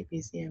Indiana State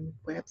Museum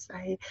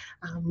website,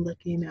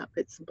 looking up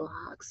its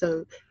blog.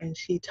 So, and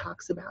she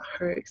talks about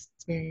her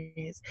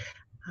experience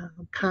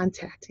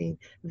contacting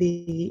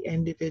the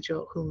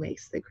individual who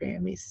makes the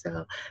Grammys.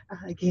 So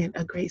again,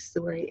 a great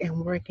story, and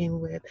working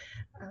with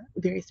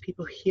various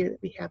people here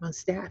that we have on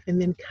staff, and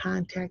then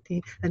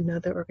contacting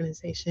another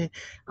organization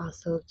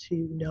also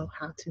to know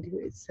how to do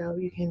it. So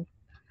you can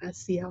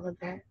see all of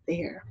that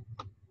there.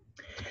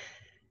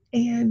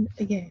 And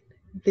again,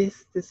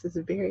 this is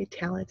a very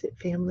talented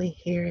family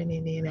here in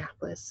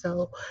Indianapolis.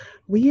 So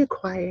we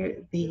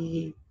acquired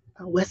the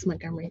West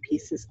Montgomery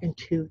pieces in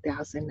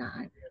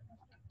 2009.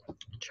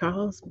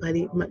 Charles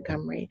Buddy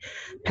Montgomery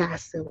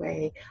passed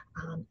away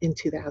in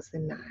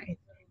 2009.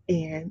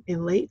 And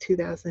in late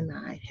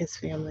 2009, his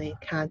family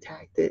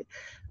contacted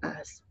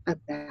us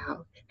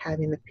about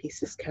having the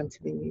pieces come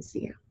to the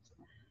museum.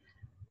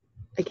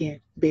 Again,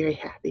 very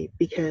happy,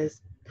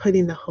 because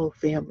putting the whole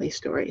family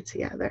story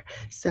together.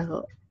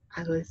 So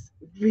I was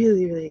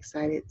really, really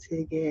excited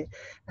to get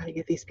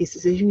these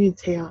pieces. As you can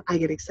tell, I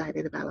get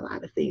excited about a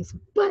lot of things,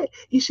 but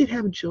you should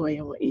have joy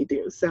in what you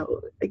do.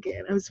 So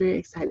again, I was very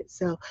excited.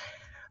 So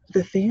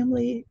the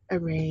family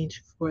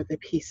arranged for the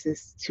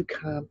pieces to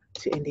come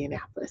to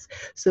Indianapolis.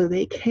 So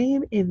they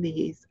came in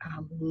these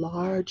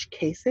large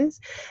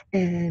cases,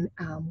 and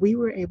we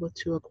were able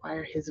to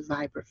acquire his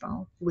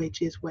vibraphone,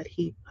 which is what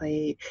he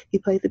played. He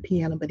played the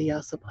piano, but he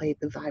also played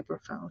the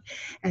vibraphone.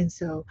 And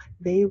so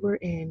they were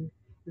in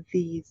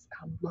these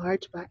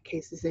large black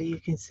cases that you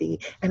can see.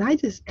 And I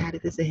just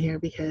added this in here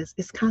because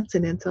it's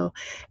continental,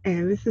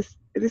 and this is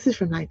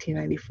from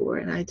 1994,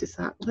 and I just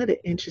thought, what an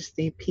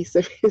interesting piece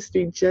of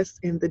history just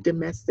in the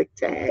domestic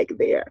tag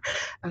there.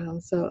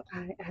 So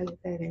I added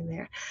that in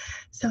there.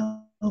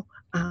 So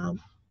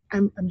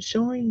I'm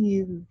showing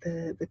you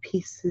the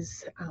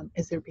pieces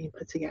as they're being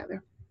put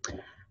together.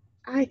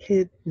 I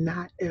could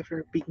not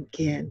ever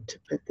begin to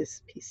put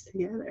this piece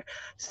together.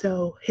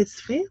 So his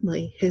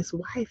family, his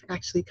wife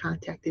actually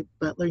contacted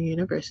Butler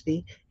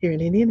University here in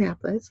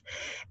Indianapolis,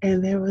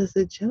 and there was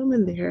a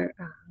gentleman there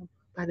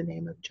by the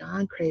name of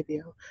John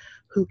Craviel,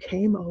 who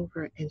came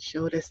over and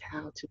showed us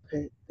how to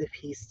put the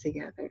piece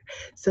together.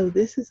 So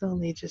this is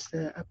only just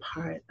a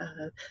part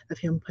of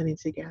him putting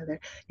together.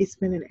 He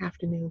spent an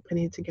afternoon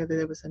putting together.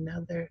 There was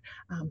another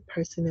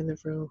person in the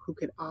room who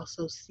could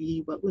also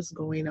see what was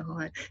going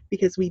on,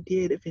 because we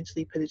did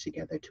eventually put it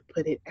together to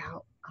put it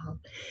out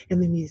in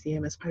the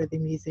museum as part of the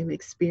museum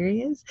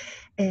experience.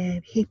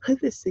 And he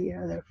put this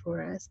together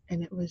for us,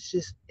 and it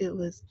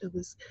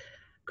was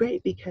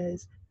great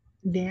because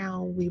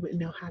now we would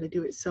know how to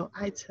do it. So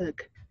I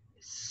took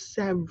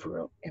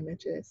several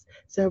images,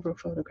 several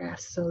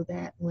photographs, so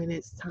that when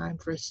it's time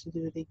for us to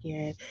do it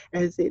again,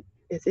 as it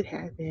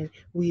had been,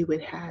 we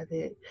would have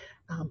it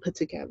put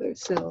together.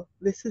 So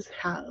this is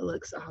how it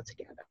looks all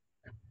together.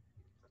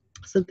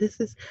 So this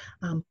is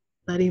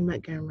Buddy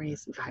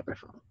Montgomery's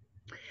vibraphone.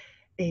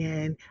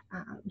 And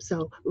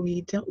so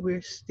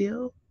we're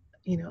still,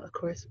 of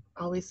course,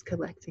 always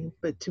collecting,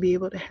 but to be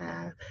able to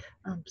have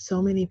so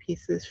many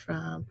pieces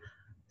from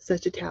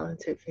such a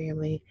talented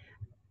family,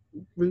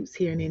 roots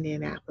here in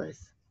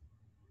Indianapolis,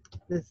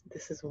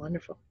 this is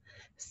wonderful.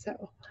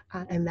 So,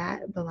 and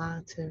that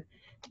belonged to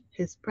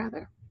his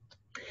brother.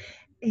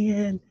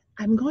 And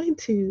I'm going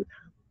to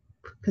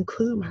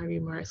conclude my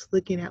remarks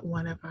looking at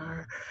one of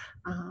our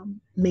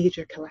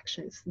major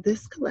collections.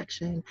 This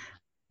collection,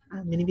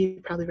 many of you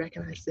probably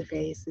recognize the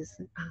face, is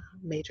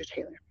Major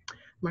Taylor,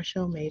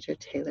 Marshall Major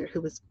Taylor,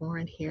 who was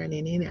born here in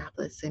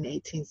Indianapolis in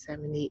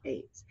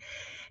 1878.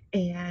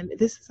 And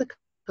this is a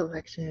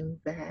collection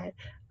that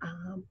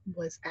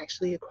was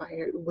actually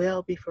acquired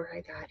well before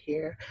I got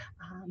here.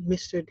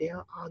 Mr.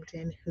 Dale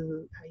Ogden,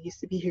 who used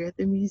to be here at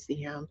the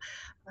museum,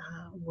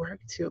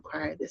 worked to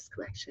acquire this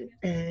collection.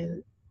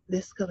 And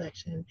this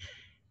collection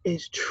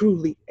is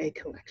truly a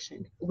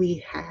collection.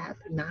 We have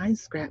 9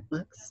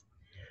 scrapbooks.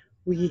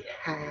 We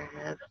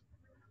have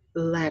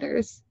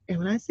letters. And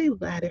when I say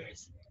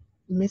letters,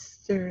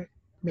 Mr.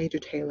 Major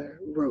Taylor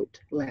wrote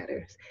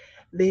letters.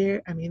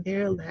 There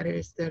are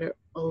letters that are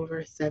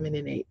over 7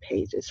 and 8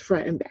 pages,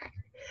 front and back.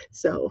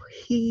 So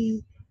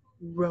he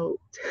wrote,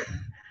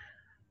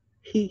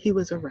 he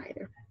was a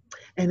writer.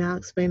 And I'll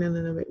explain a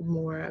little bit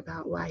more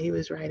about why he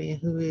was writing and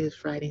who he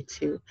was writing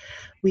to.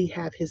 We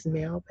have his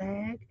mail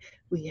bag,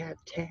 we have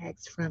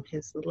tags from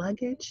his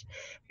luggage,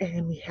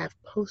 and we have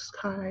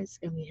postcards,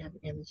 and we have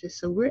images.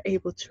 So we're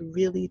able to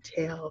really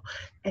tell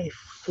a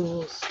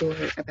full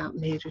story about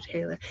Major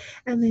Taylor.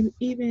 And then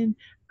even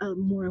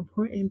more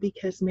important,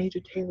 because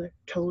Major Taylor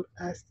told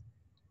us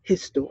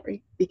his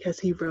story, because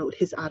he wrote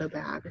his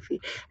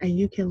autobiography. And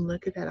you can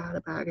look at that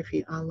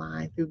autobiography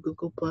online through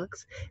Google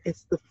Books.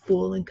 It's the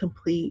full and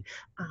complete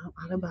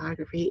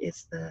autobiography.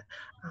 It's the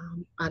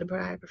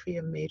autobiography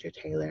of Major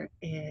Taylor.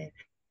 And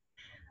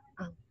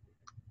um,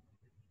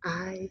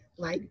 I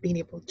like being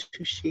able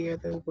to share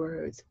the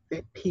words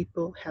that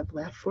people have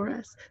left for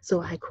us.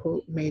 So I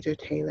quote Major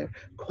Taylor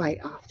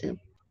quite often.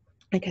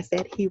 Like I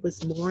said, he was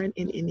born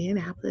in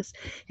Indianapolis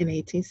in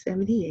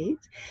 1878,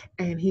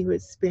 and he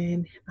would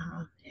spend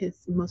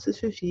his most of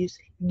his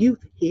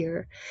youth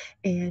here,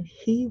 and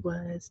he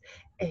was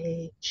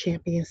a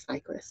champion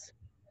cyclist.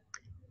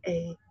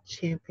 A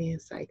champion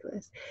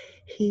cyclist.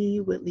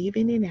 He would leave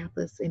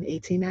Indianapolis in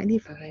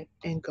 1895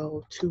 and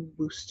go to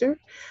Worcester,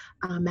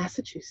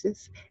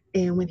 Massachusetts.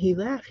 And when he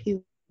left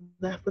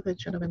with a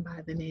gentleman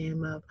by the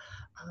name of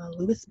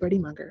Louis Bertie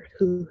Munger,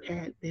 who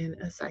had been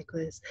a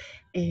cyclist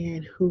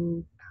and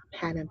who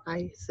had a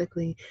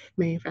bicycling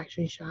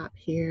manufacturing shop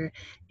here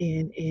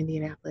in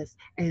Indianapolis.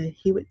 And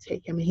he would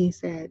take him, and he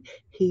said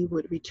he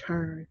would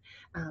return.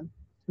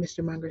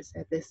 Mr. Munger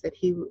said this, that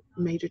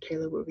Major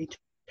Taylor would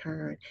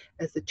return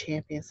as the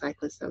champion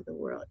cyclist of the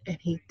world, and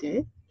he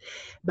did.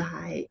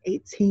 By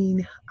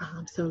 18,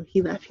 so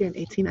he left here in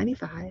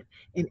 1895.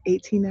 In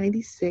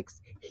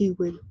 1896, he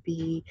would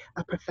be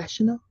a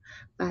professional.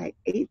 By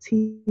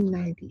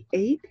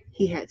 1898,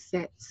 he had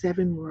set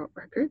 7 world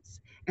records,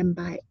 and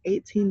by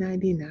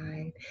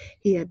 1899,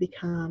 he had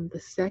become the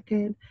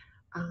second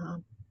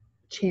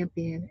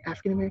champion,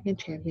 African American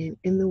champion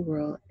in the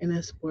world in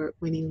a sport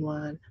when he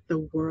won the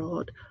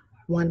World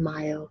 1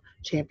 Mile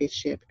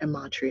Championship in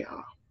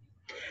Montreal.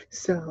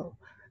 So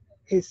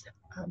his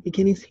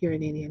beginnings here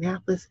in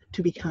Indianapolis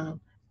to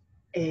become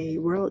a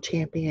world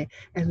champion,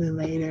 and then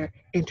later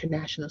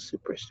international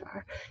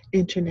superstar,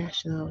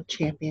 international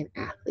champion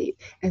athlete.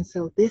 And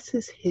so this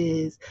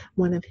is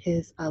one of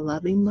his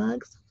loving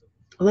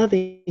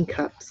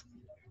cups.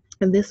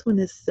 And this one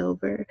is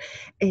silver.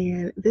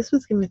 And this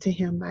was given to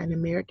him by an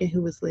American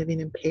who was living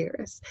in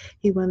Paris.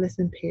 He won this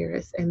in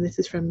Paris. And this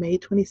is from May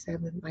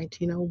 27,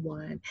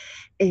 1901.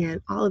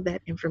 And all of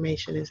that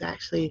information is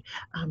actually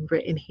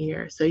written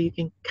here. So you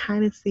can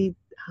kind of see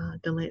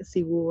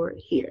Delancey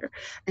Ward here.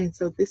 And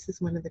so this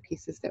is one of the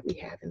pieces that we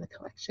have in the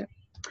collection.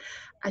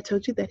 I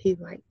told you that he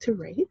liked to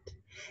rate.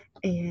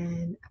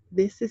 And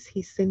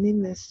he's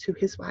sending this to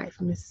his wife,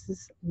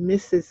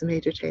 Mrs.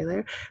 Major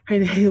Taylor. Her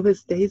name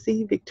was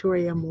Daisy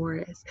Victoria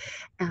Morris,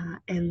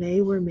 and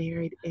they were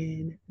married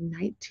in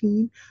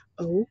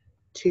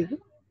 1902.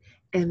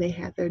 and they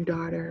had their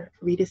daughter,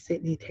 Rita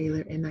Sidney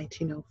Taylor, in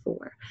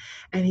 1904.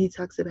 And he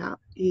talks about,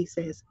 he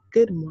says,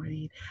 "Good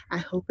morning. I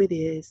hope it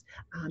is."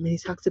 And he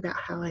talks about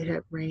how it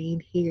had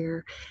rained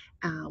here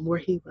where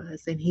he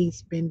was, and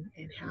he's been,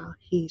 and how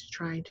he's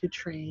trying to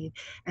train,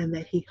 and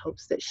that he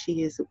hopes that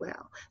she is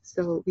well.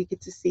 So we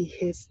get to see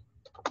his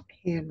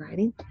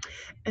handwriting.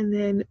 And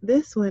then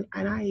this one,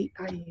 and I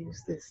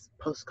use this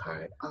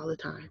postcard all the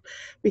time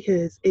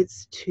because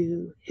it's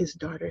to his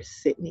daughter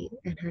Sydney,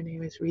 and her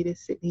name is Rita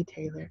Sidney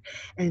Taylor,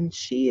 and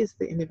she is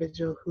the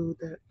individual who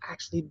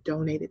actually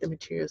donated the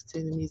materials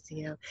to the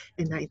museum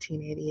in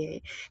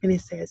 1988. And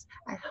it says,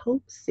 "I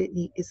hope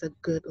Sydney is a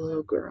good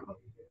little girl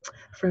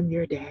from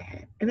your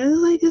dad." And I was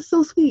like, it's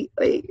so sweet,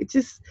 like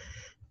just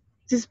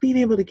being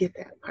able to get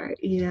that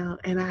part, you know.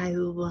 And I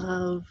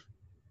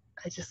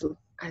just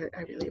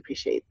I really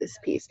appreciate this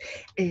piece,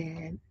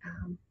 and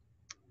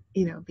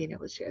you know, being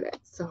able to share that.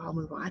 So I'll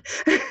move on.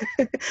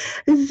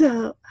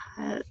 So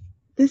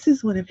this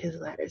is one of his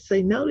letters. So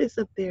notice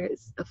up there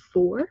is a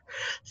four.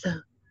 So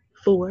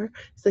four.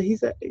 So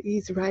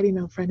he's writing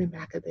on front and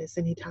back of this,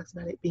 and he talks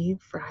about it being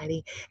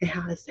Friday and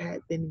how it's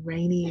had been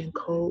rainy and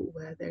cold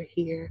weather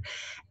here,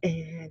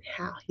 and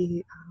how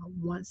he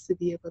wants to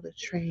be able to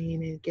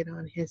train and get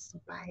on his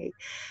bike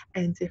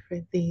and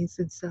different things.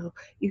 And so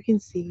you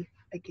can see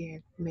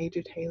again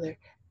Major Taylor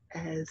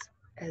as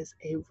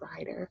a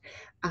writer,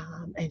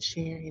 and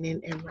sharing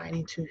and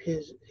writing to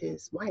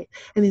his wife.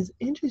 And it's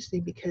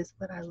interesting because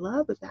what I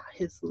love about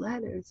his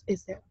letters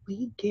is that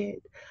we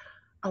get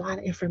a lot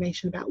of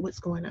information about what's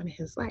going on in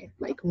his life.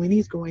 Like when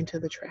he's going to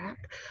the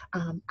track,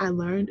 I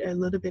learned a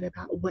little bit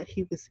about what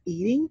he was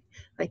eating,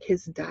 like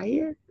his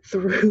diet,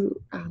 through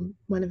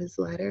one of his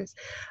letters.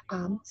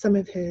 Some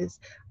of his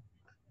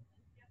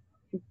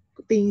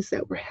things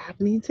that were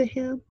happening to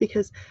him,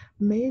 because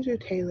Major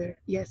Taylor,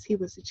 yes, he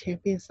was a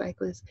champion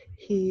cyclist.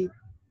 He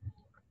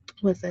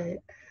was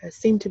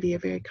seemed to be a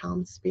very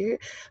calm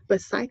spirit,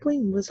 but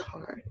cycling was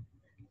hard,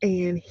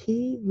 and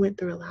he went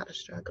through a lot of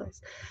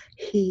struggles.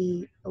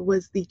 He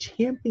was the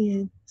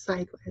champion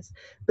cyclist,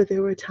 but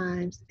there were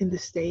times in the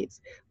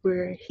States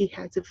where he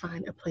had to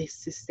find a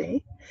place to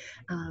stay,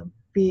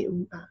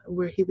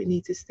 where he would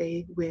need to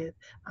stay with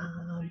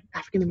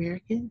African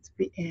Americans.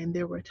 And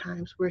there were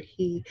times where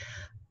he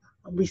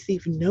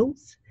received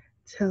notes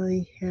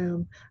telling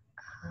him,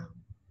 um,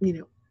 you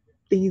know,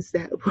 things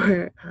that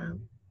were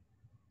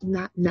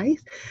not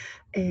nice.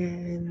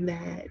 And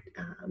that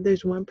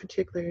there's one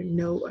particular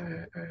note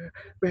or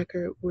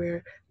record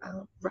where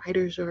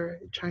writers are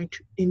trying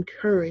to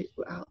encourage,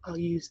 I'll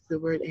use the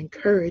word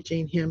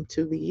encouraging him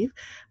to leave.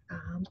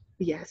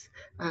 Yes,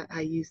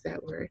 I use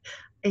that word.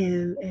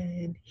 And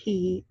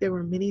there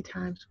were many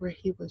times where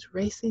he was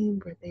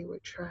racing, where they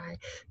would try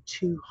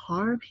to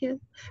harm him.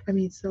 I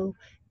mean, so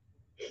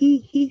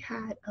he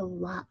had a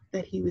lot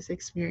that he was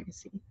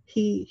experiencing.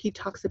 He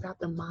talks about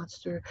the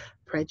monster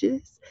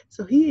prejudice.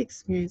 So he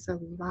experienced a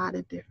lot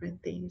of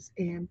different things.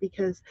 And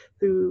because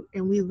through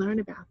and we learn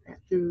about that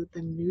through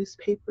the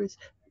newspapers,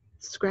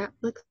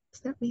 scrapbooks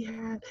that we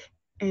have,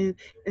 and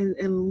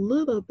a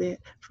little bit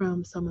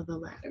from some of the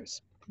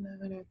letters.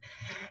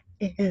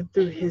 And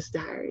through his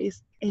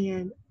diaries.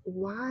 And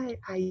why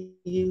I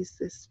use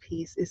this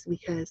piece is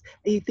because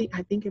I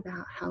think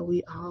about how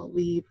we all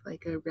leave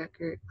like a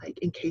record, like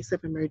in case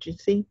of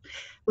emergency.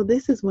 Well,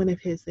 this is one of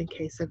his in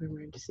case of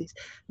emergencies.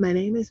 "My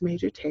name is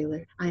Major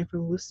Taylor. I am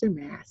from Worcester,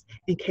 Mass.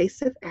 In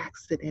case of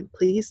accident,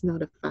 please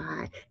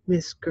notify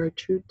Miss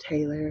Gertrude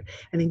Taylor,"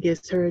 and he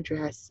gives her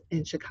address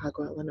in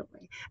Chicago,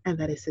 Illinois, and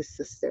that is his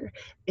sister.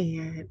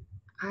 And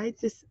I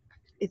just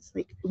it's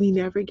like we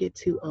never get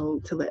too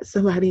old to let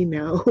somebody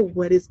know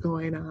what is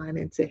going on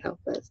and to help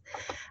us.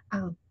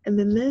 And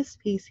then this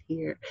piece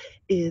here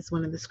is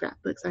one of the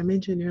scrapbooks. I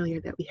mentioned earlier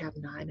that we have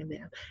 9 of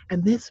them.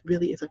 And this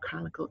really is a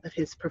chronicle of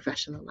his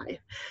professional life.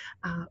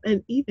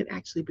 And even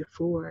actually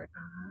before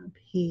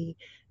you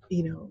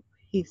know,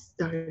 he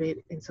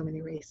started in so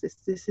many races.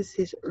 This is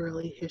his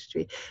early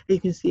history.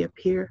 You can see up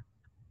here,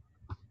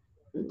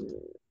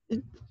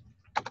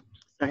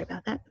 sorry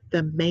about that,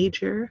 the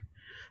major,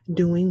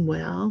 doing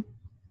well.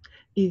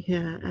 You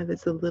can,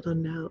 there's a little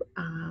note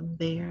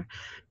there.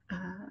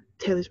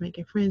 Taylor's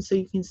making friends. So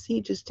you can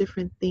see just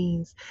different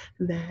things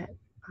that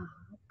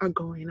are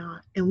going on.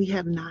 And we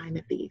have 9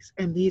 of these,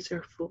 and these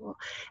are full.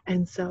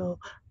 And so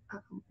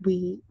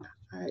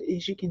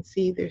as you can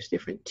see, there's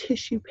different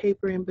tissue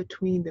paper in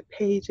between the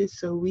pages.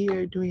 So we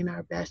are doing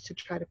our best to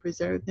try to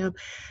preserve them.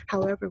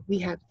 However, we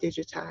have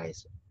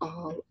digitized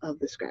all of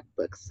the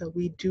scrapbooks. So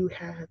we do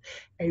have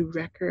a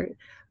record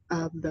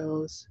of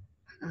those,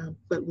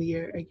 but we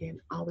are, again,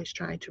 always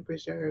trying to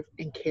preserve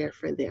and care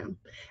for them,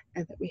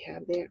 and that we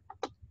have there.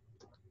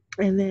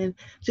 And then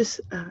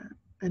just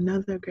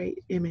another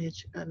great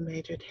image of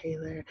Major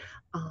Taylor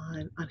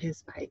on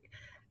his bike.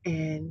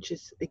 and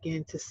just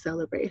again to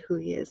celebrate who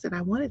he is. And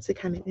I wanted to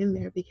kind of end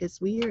there because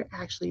we are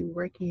actually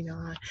working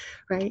on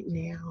right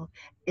now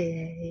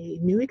a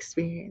new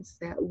experience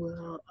that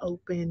will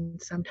open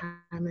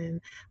sometime in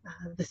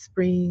the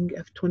spring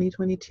of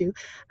 2022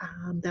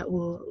 that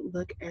will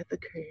look at the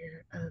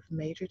career of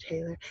Major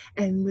Taylor.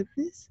 And with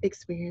this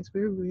experience,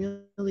 we're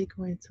really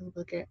going to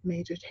look at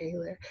Major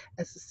Taylor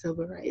as a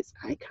civil rights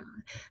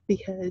icon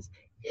because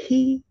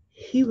he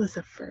was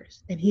a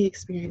first and he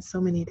experienced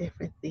so many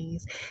different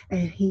things,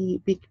 and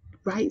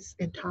writes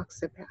and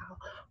talks about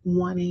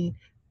wanting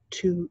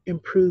to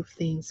improve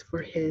things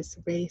for his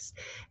race.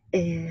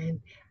 And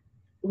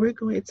we're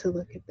going to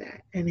look at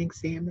that and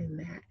examine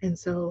that. And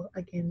so,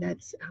 again,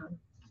 that's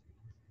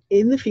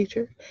in the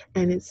future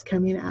and it's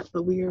coming out,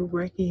 but we are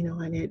working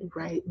on it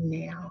right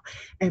now.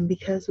 And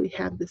because we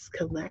have this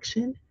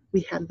collection,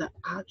 we have the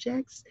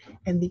objects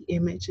and the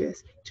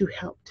images to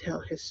help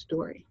tell his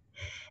story.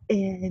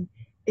 And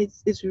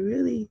it's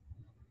really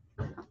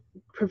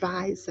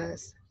provides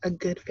us a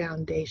good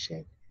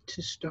foundation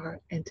to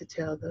start and to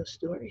tell those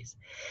stories.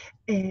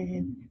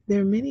 And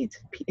there are many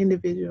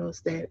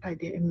individuals that I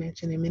didn't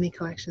mention and many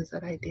collections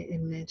that I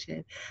didn't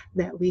mention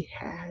that we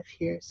have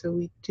here. So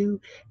we do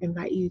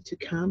invite you to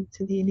come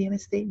to the Indiana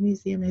State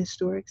Museum of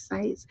Historic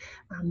Sites,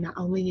 not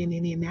only in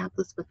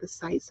Indianapolis, but the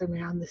sites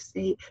around the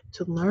state,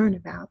 to learn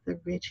about the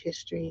rich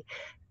history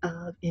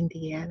of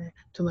Indiana,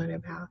 to learn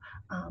about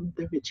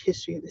the rich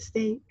history of the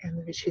state and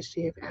the rich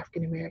history of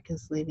African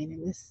Americans living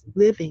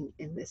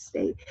in this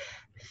state.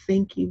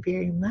 Thank you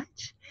very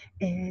much,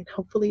 and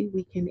hopefully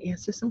we can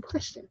answer some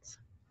questions.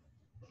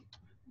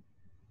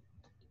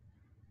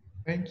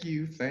 Thank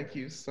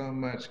you so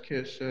much,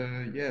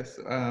 Kisha. Yes,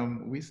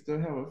 we still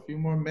have a few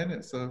more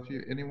minutes, so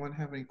if anyone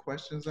have any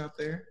questions out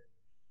there.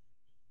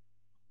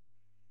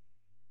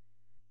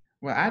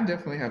 Well, I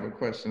definitely have a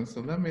question,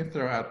 so let me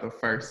throw out the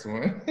first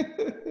one.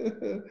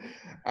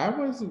 I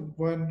was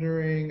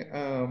wondering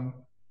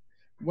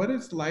what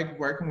it's like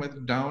working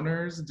with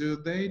donors. Do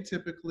they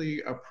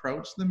typically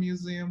approach the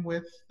museum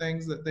with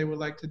things that they would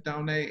like to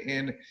donate?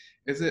 And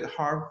is it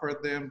hard for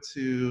them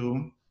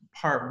to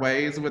part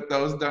ways with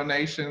those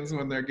donations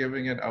when they're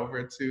giving it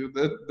over to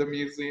the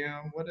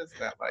museum? What is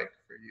that like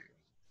for you?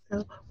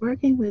 So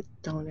working with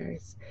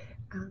donors,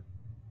 um,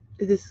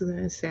 this is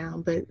going to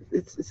sound, but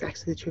it's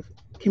actually the truth,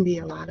 can be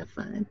a lot of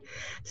fun.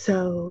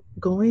 So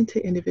going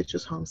to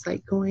individuals' homes,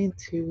 like going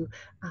to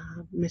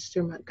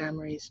Mr.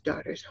 Montgomery's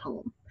daughter's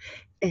home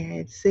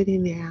and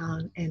sitting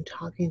down and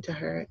talking to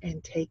her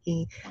and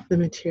taking the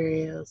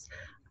materials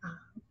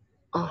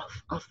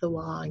off the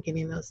wall and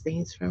getting those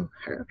things from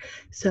her.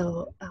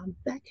 So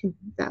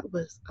that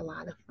was a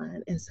lot of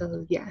fun. And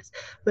so yes,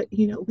 but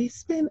we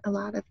spend a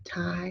lot of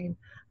time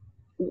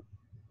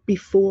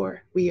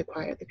before we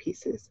acquire the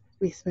pieces.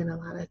 We spend a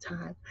lot of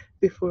time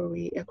before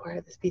we acquire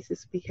these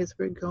pieces because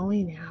we're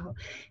going out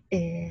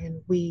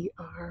and we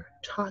are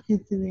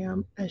talking to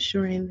them,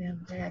 assuring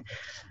them that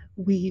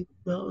we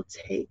will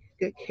take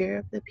good care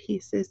of the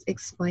pieces,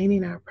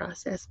 explaining our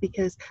process,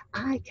 because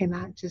I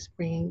cannot just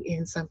bring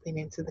in something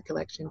into the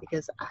collection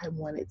because I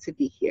want it to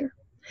be here.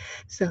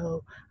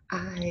 So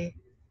I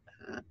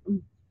uh,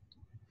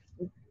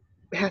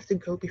 have to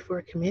go before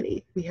a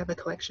committee. We have a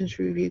collections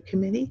review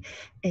committee,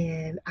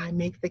 and I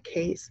make the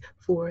case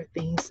for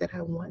things that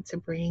I want to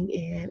bring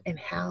in and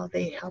how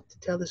they help to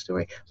tell the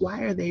story.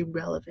 Why are they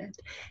relevant?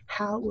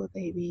 How will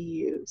they be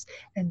used?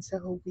 And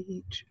so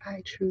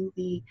I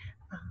truly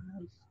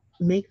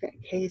make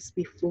that case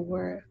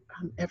before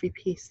every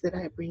piece that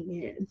I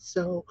bring in.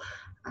 So,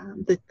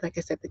 like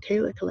I said, the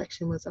Taylor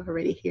collection was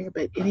already here,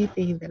 but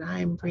anything that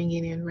I'm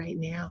bringing in right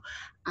now,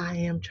 I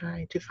am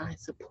trying to find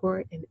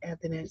support and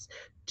evidence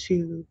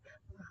to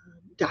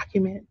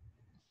document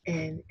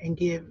and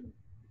give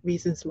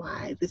reasons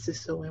why this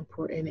is so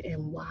important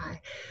and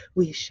why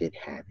we should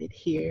have it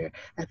here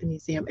at the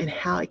museum and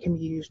how it can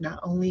be used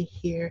not only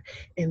here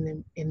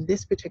in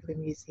this particular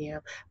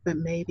museum, but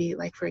maybe,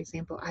 like, for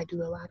example, I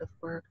do a lot of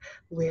work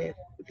with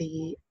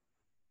the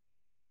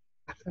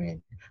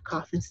Catherine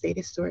Coffin State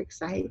Historic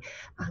Site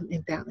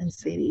in Fountain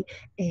City,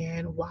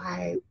 and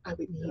why I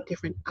would need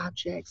different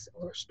objects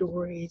or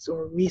stories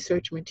or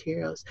research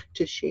materials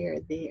to share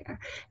there.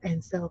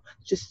 And so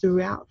just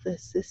throughout the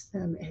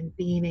system and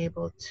being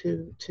able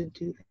to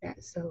do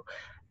that. So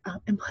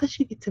and plus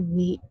you get to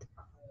meet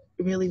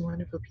really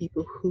wonderful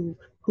people who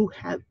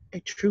have a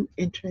true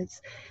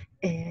interest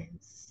and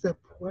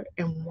support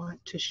and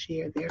want to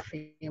share their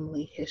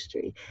family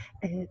history.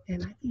 And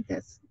I think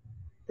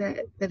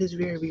that is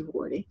very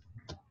rewarding.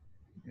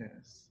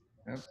 Yes,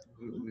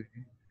 absolutely.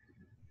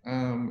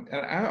 And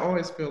I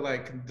always feel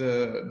like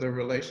the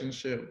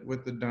relationship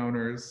with the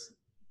donors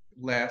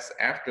lasts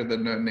after the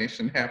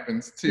donation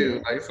happens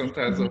too. Yeah. Like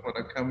sometimes I Mhm. want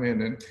to come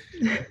in and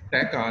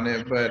check on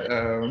it, but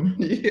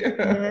yeah,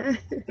 Yeah.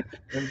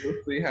 and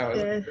to see how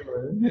it's Yeah.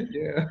 doing.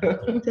 Yeah,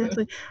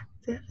 Definitely.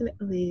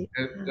 Definitely.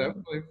 it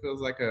definitely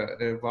feels like an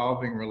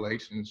evolving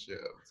relationship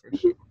for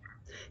sure. Mhm.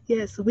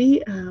 Yes,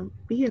 we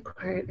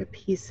acquired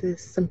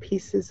some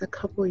pieces a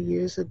couple of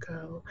years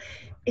ago,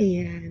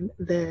 and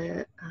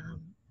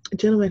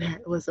gentleman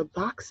was a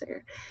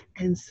boxer,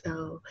 and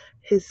so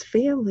his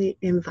family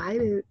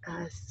invited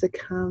us to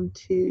come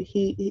to.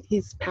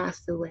 He's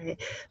passed away,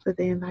 but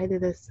they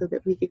invited us so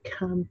that we could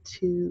come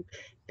to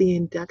the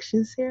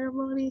induction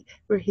ceremony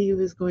where he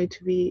was going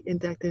to be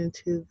inducted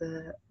into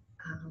the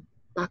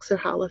Boxer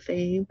Hall of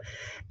Fame.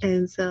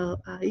 And so,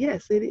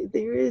 yes,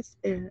 there is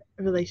a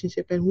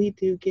relationship, and we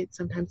do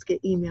sometimes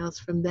get emails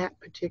from that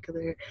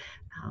particular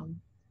um,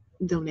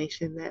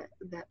 donation,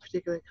 that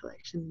particular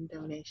collection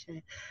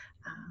donation.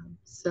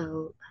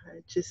 So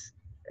just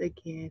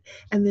again,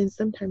 and then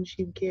sometimes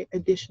you get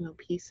additional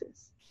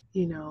pieces,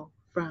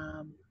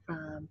 from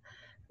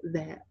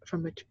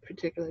a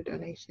particular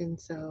donation.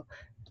 So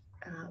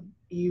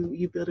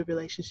you build a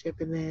relationship,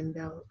 and then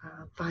they'll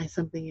find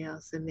something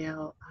else, and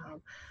they'll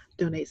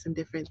donate some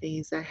different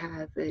things. I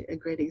have a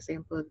great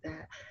example of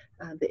that.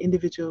 The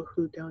individual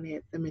who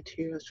donated the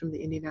materials from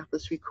the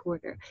Indianapolis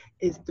Recorder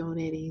is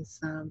donating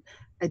some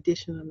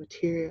additional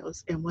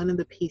materials, and one of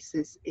the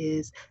pieces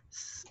is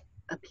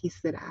a piece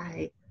that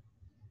I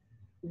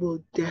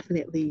will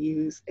definitely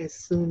use as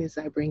soon as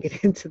I bring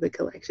it into the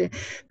collection,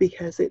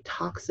 because it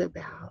talks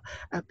about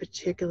a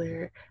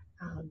particular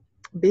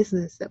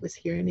business that was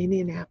here in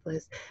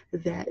Indianapolis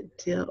that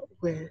dealt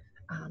with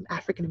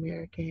African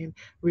American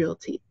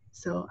realty.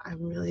 So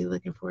I'm really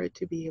looking forward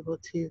to be able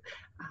to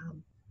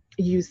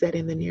use that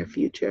in the near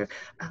future.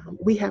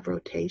 We have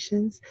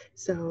rotations,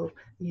 so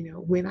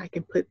when I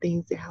can put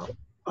things out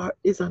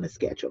is on a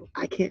schedule.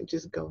 I can't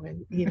just go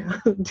and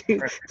do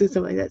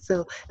something like that.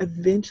 So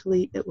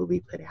eventually it will be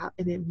put out,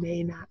 and it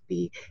may not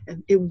be,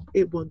 and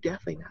it will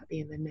definitely not be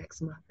in the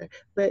next month,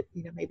 but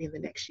maybe in the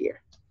next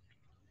year.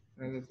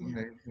 That is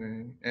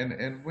amazing.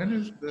 And when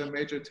is the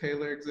Major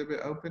Taylor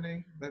exhibit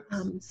opening?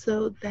 That's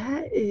So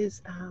that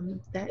is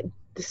that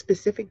the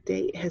specific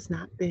date has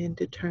not been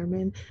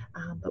determined,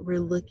 but we're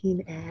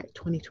looking at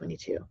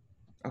 2022.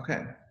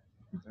 okay.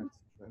 Mhm.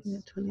 Yeah,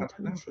 That's coming up.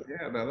 2022.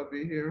 Yeah, that'll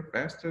be here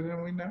faster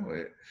than we know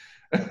It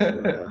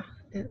it. will.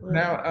 It will.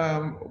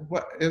 Now,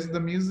 what is the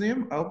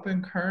museum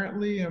open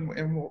currently, and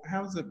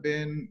how's it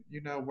been,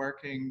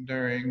 working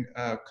during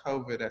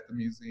COVID at the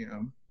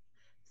museum?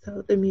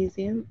 So the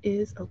museum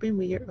is open.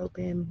 We are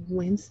open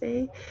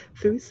Wednesday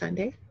through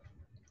Sunday.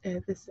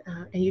 And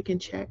you can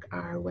check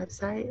our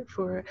website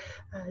for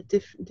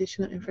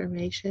additional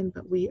information,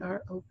 but we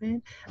are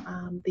open.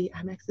 The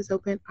IMAX is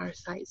open, our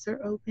sites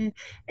are open,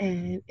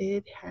 and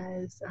it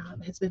has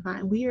been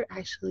fine. We are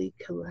actually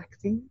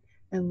collecting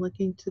and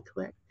looking to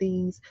collect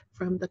things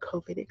from the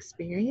COVID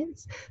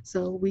experience.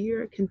 So we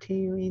are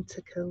continuing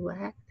to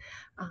collect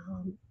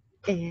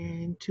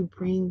and to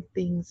bring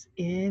things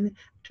in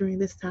during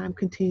this time,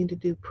 continue to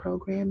do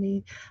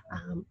programming.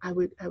 I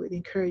would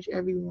encourage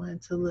everyone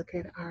to look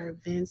at our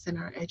events and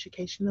our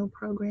educational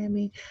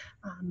programming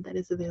that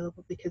is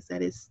available, because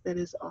that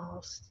is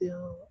all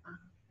still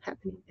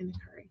happening and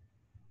occurring.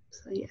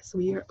 So yes,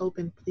 we are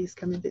open. Please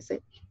come and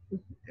visit.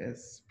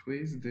 Yes,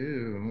 please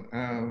do.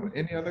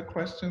 Any other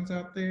questions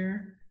out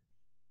there?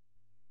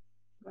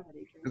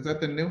 Is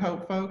that the New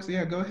Hope folks?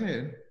 Yeah, go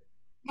ahead.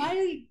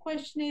 My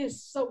question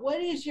is, so what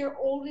is your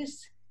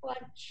oldest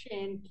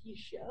collection,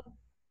 Keisha?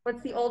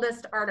 What's the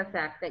oldest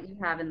artifact that you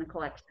have in the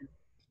collection?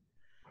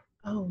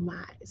 Oh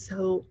my!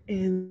 So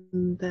in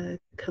the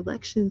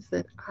collections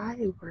that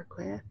I work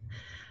with,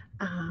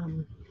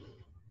 um,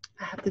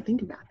 I have to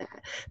think about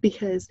that,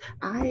 because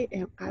I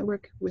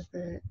work with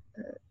a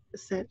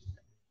set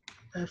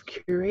of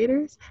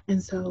curators,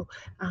 and so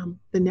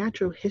the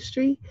natural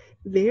history,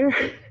 their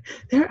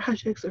their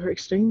objects are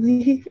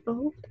extremely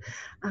old.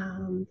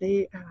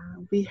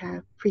 We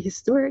have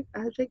prehistoric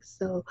objects,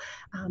 so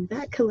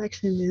that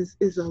collection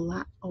is a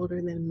lot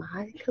older than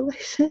my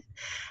collection.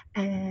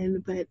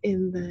 But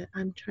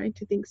I'm trying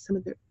to think some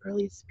of the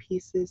earliest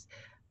pieces,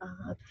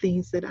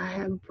 things that I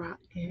have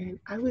brought in.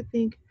 I would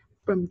think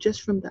from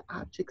the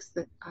objects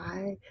that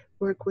I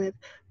work with,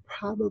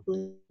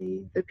 probably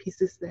the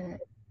pieces that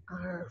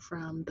are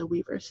from the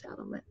Weaver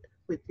settlement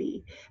would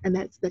be, and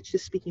that's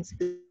just speaking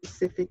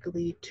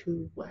specifically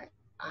to what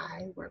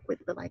I work with.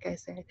 But like I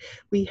said,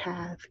 we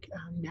have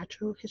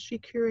natural history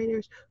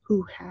curators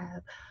who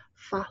have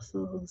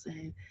fossils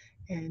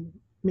and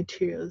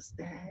materials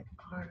that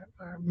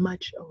are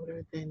much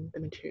older than the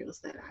materials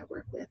that I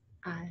work with.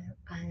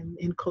 I'm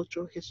in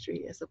cultural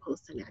history as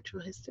opposed to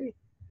natural history.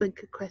 But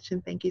good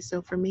question, thank you.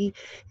 So for me,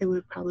 it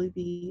would probably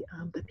be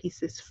the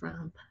pieces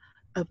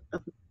of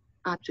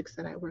objects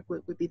that I work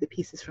with would be the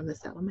pieces from the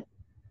settlement.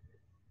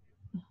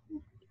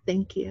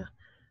 Thank you.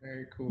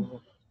 Very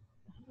cool.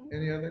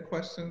 Any other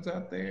questions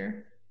out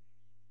there?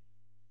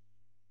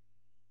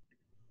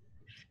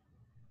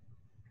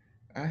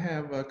 I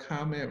have a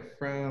comment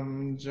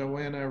from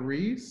Joanna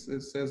Reese.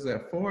 It says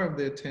that 4 of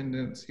the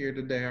attendants here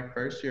today are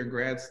first-year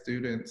grad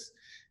students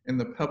in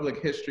the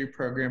public history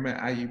program at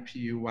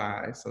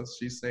IUPUI. So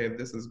she said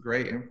this is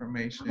great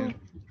information,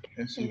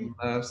 and she Okay.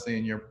 loves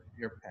seeing your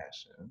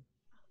passion.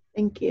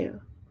 Thank you.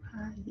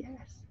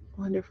 Yes,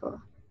 wonderful.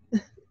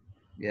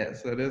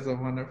 Yes, it is a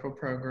wonderful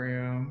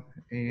program.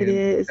 It And if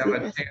is, you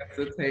have a yes. chance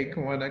to take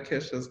one of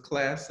Kisha's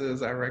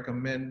classes, I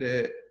recommend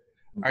it.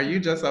 Are you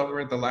just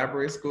over at the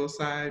library school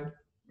side?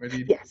 Or do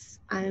you? Yes,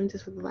 I am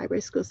just with the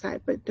library school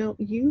side, but don't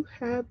you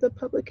have the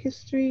public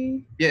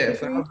history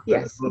Yes, I degree? was a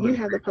Yes, little you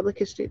bit. have the public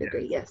history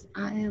degree. Yes,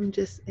 I am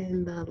just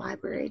in the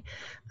library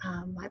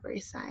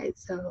side.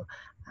 So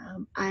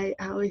I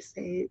always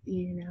say,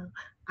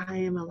 I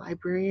am a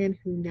librarian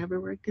who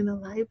never worked in a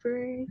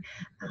library,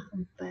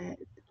 but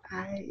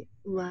I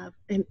love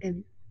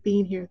and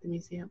being here at the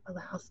museum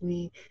allows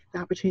me the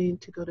opportunity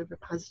to go to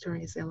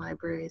repositories and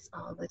libraries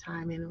all the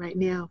time. And right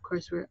now, of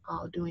course, we're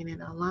all doing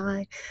it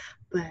online,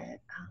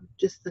 but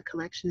just the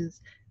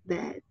collections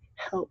that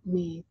help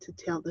me to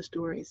tell the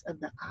stories of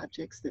the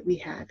objects that we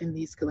have in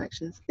these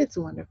collections. It's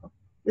wonderful.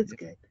 It's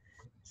Yeah. good.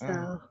 Oh,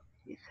 So,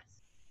 yes.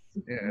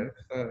 yeah,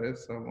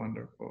 it's so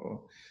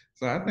wonderful.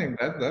 So I think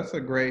that's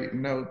a great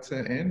note to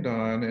end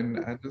on, and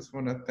I just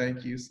want to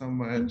thank you so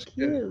much. Thank It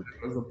you.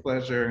 was a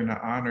pleasure and an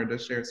honor to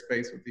share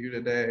space with you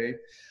today.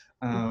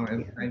 Thank And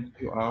you. thank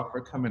you all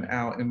for coming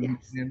out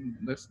Yes. and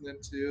listening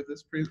to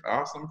this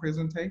awesome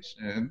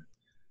presentation.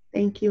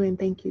 Thank you. And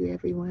thank you,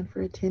 everyone,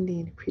 for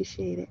attending.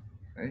 Appreciate it.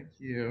 Thank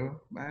you.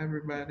 Bye,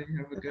 everybody.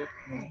 Have a Bye good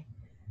one. bye.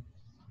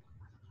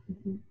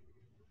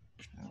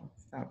 I'll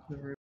stop the